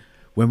 and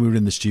when we were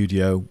in the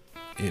studio,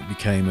 it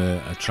became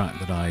a track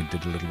that I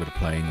did a little bit of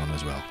playing on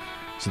as well.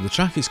 So the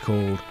track is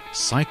called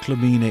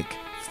Cyclomenic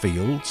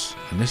Fields,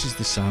 and this is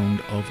the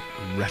sound of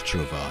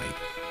Retrovibe.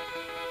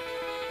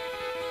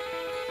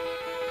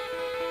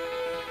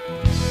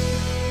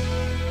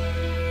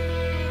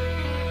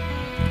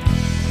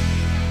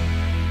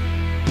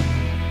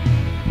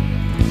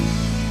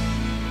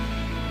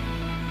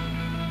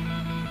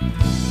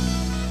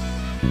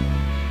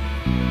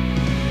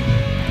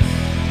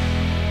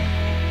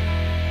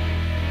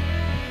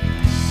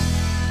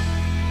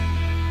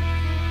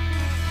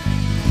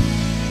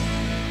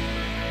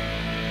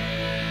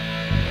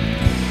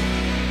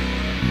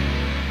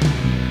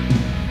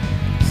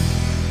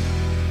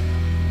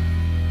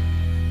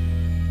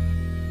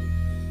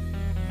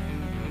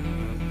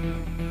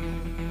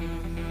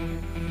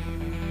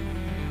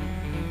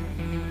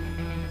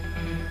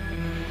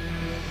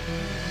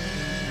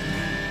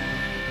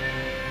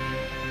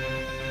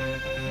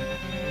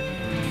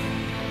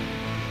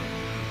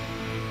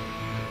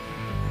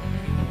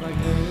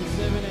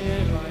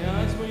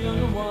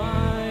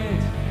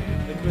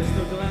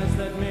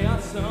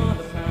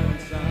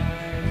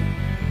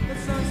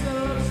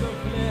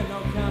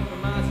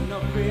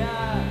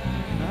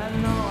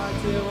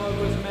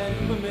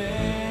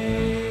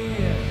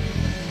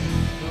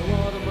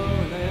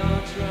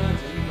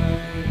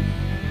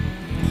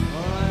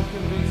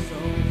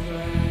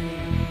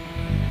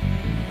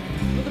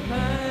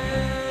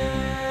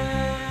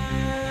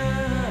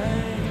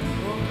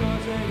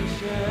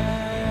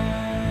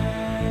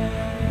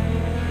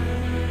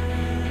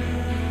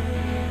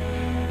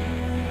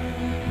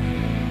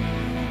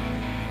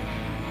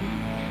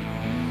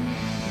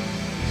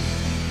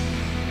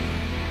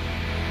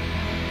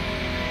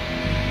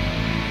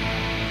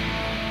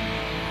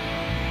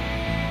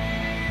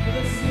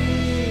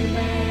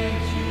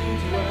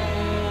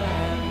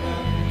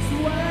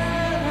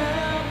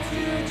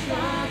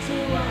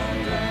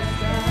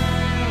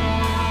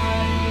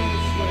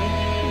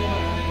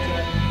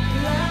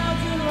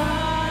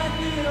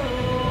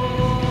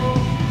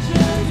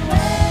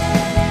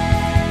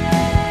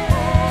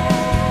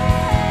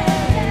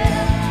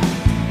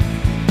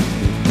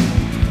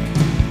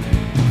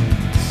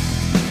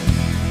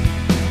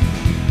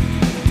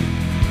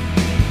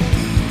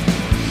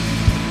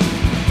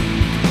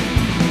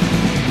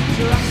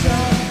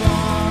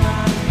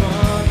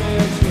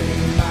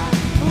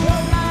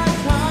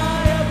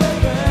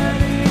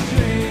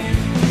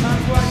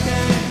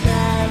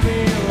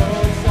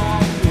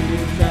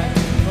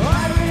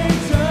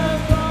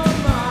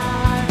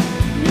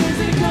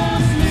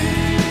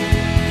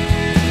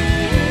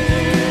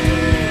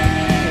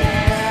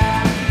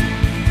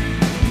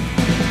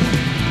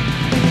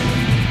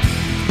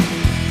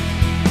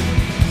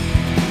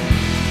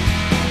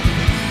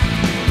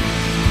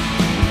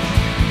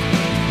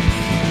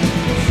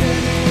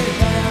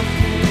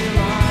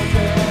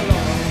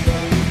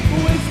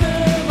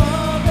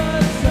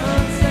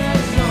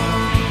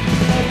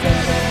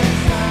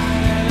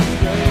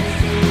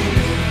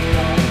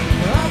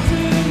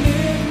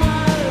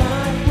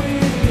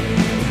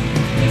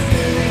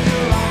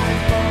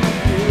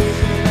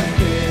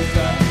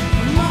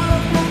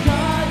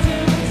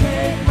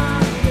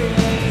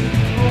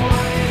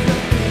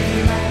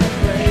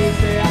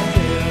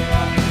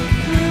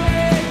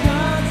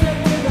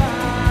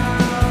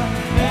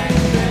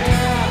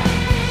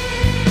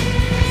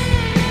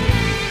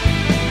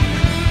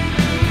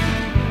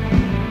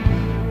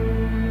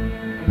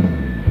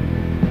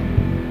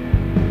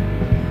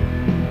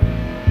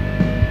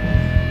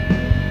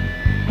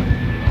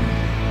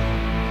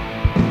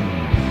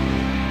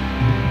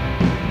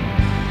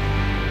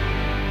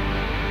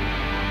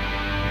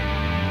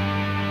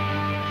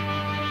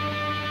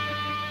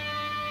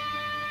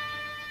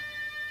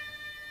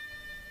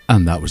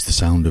 And that was the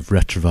sound of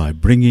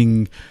Retrovibe,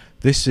 bringing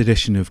this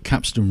edition of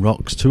Capstan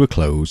Rocks to a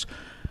close.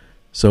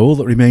 So all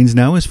that remains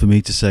now is for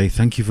me to say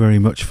thank you very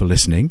much for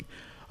listening.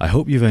 I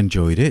hope you've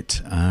enjoyed it,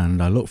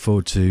 and I look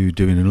forward to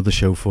doing another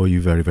show for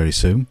you very, very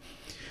soon.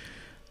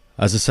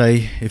 As I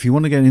say, if you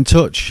want to get in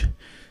touch,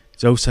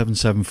 it's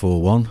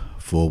 07741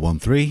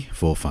 413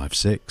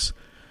 456.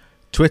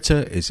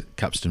 Twitter is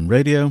Capstan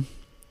Radio.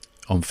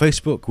 On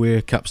Facebook,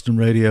 we're Capstan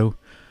Radio.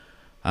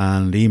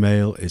 And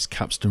email is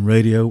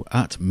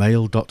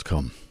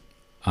capstanradio@mail.com.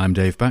 I'm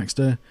Dave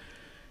Baxter.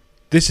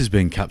 This has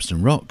been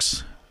Capstan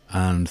Rocks,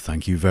 and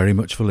thank you very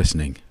much for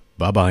listening.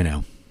 Bye-bye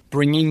now.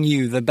 Bringing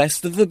you the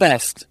best of the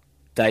best,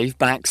 Dave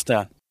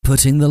Baxter.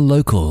 Putting the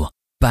local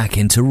back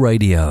into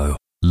radio.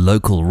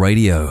 Local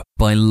radio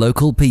by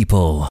local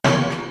people.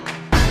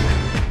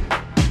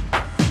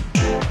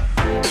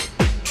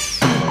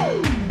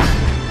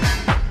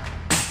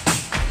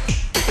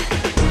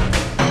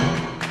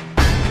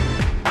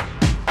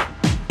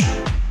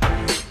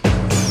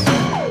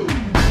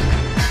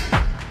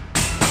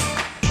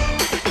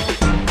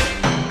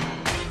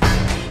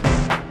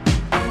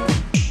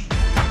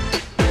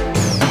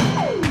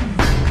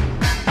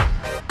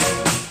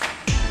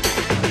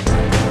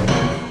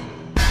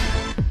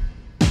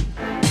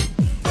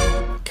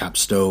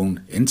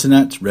 Capstone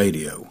Internet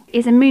Radio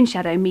is a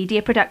Moonshadow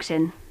Media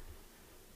production.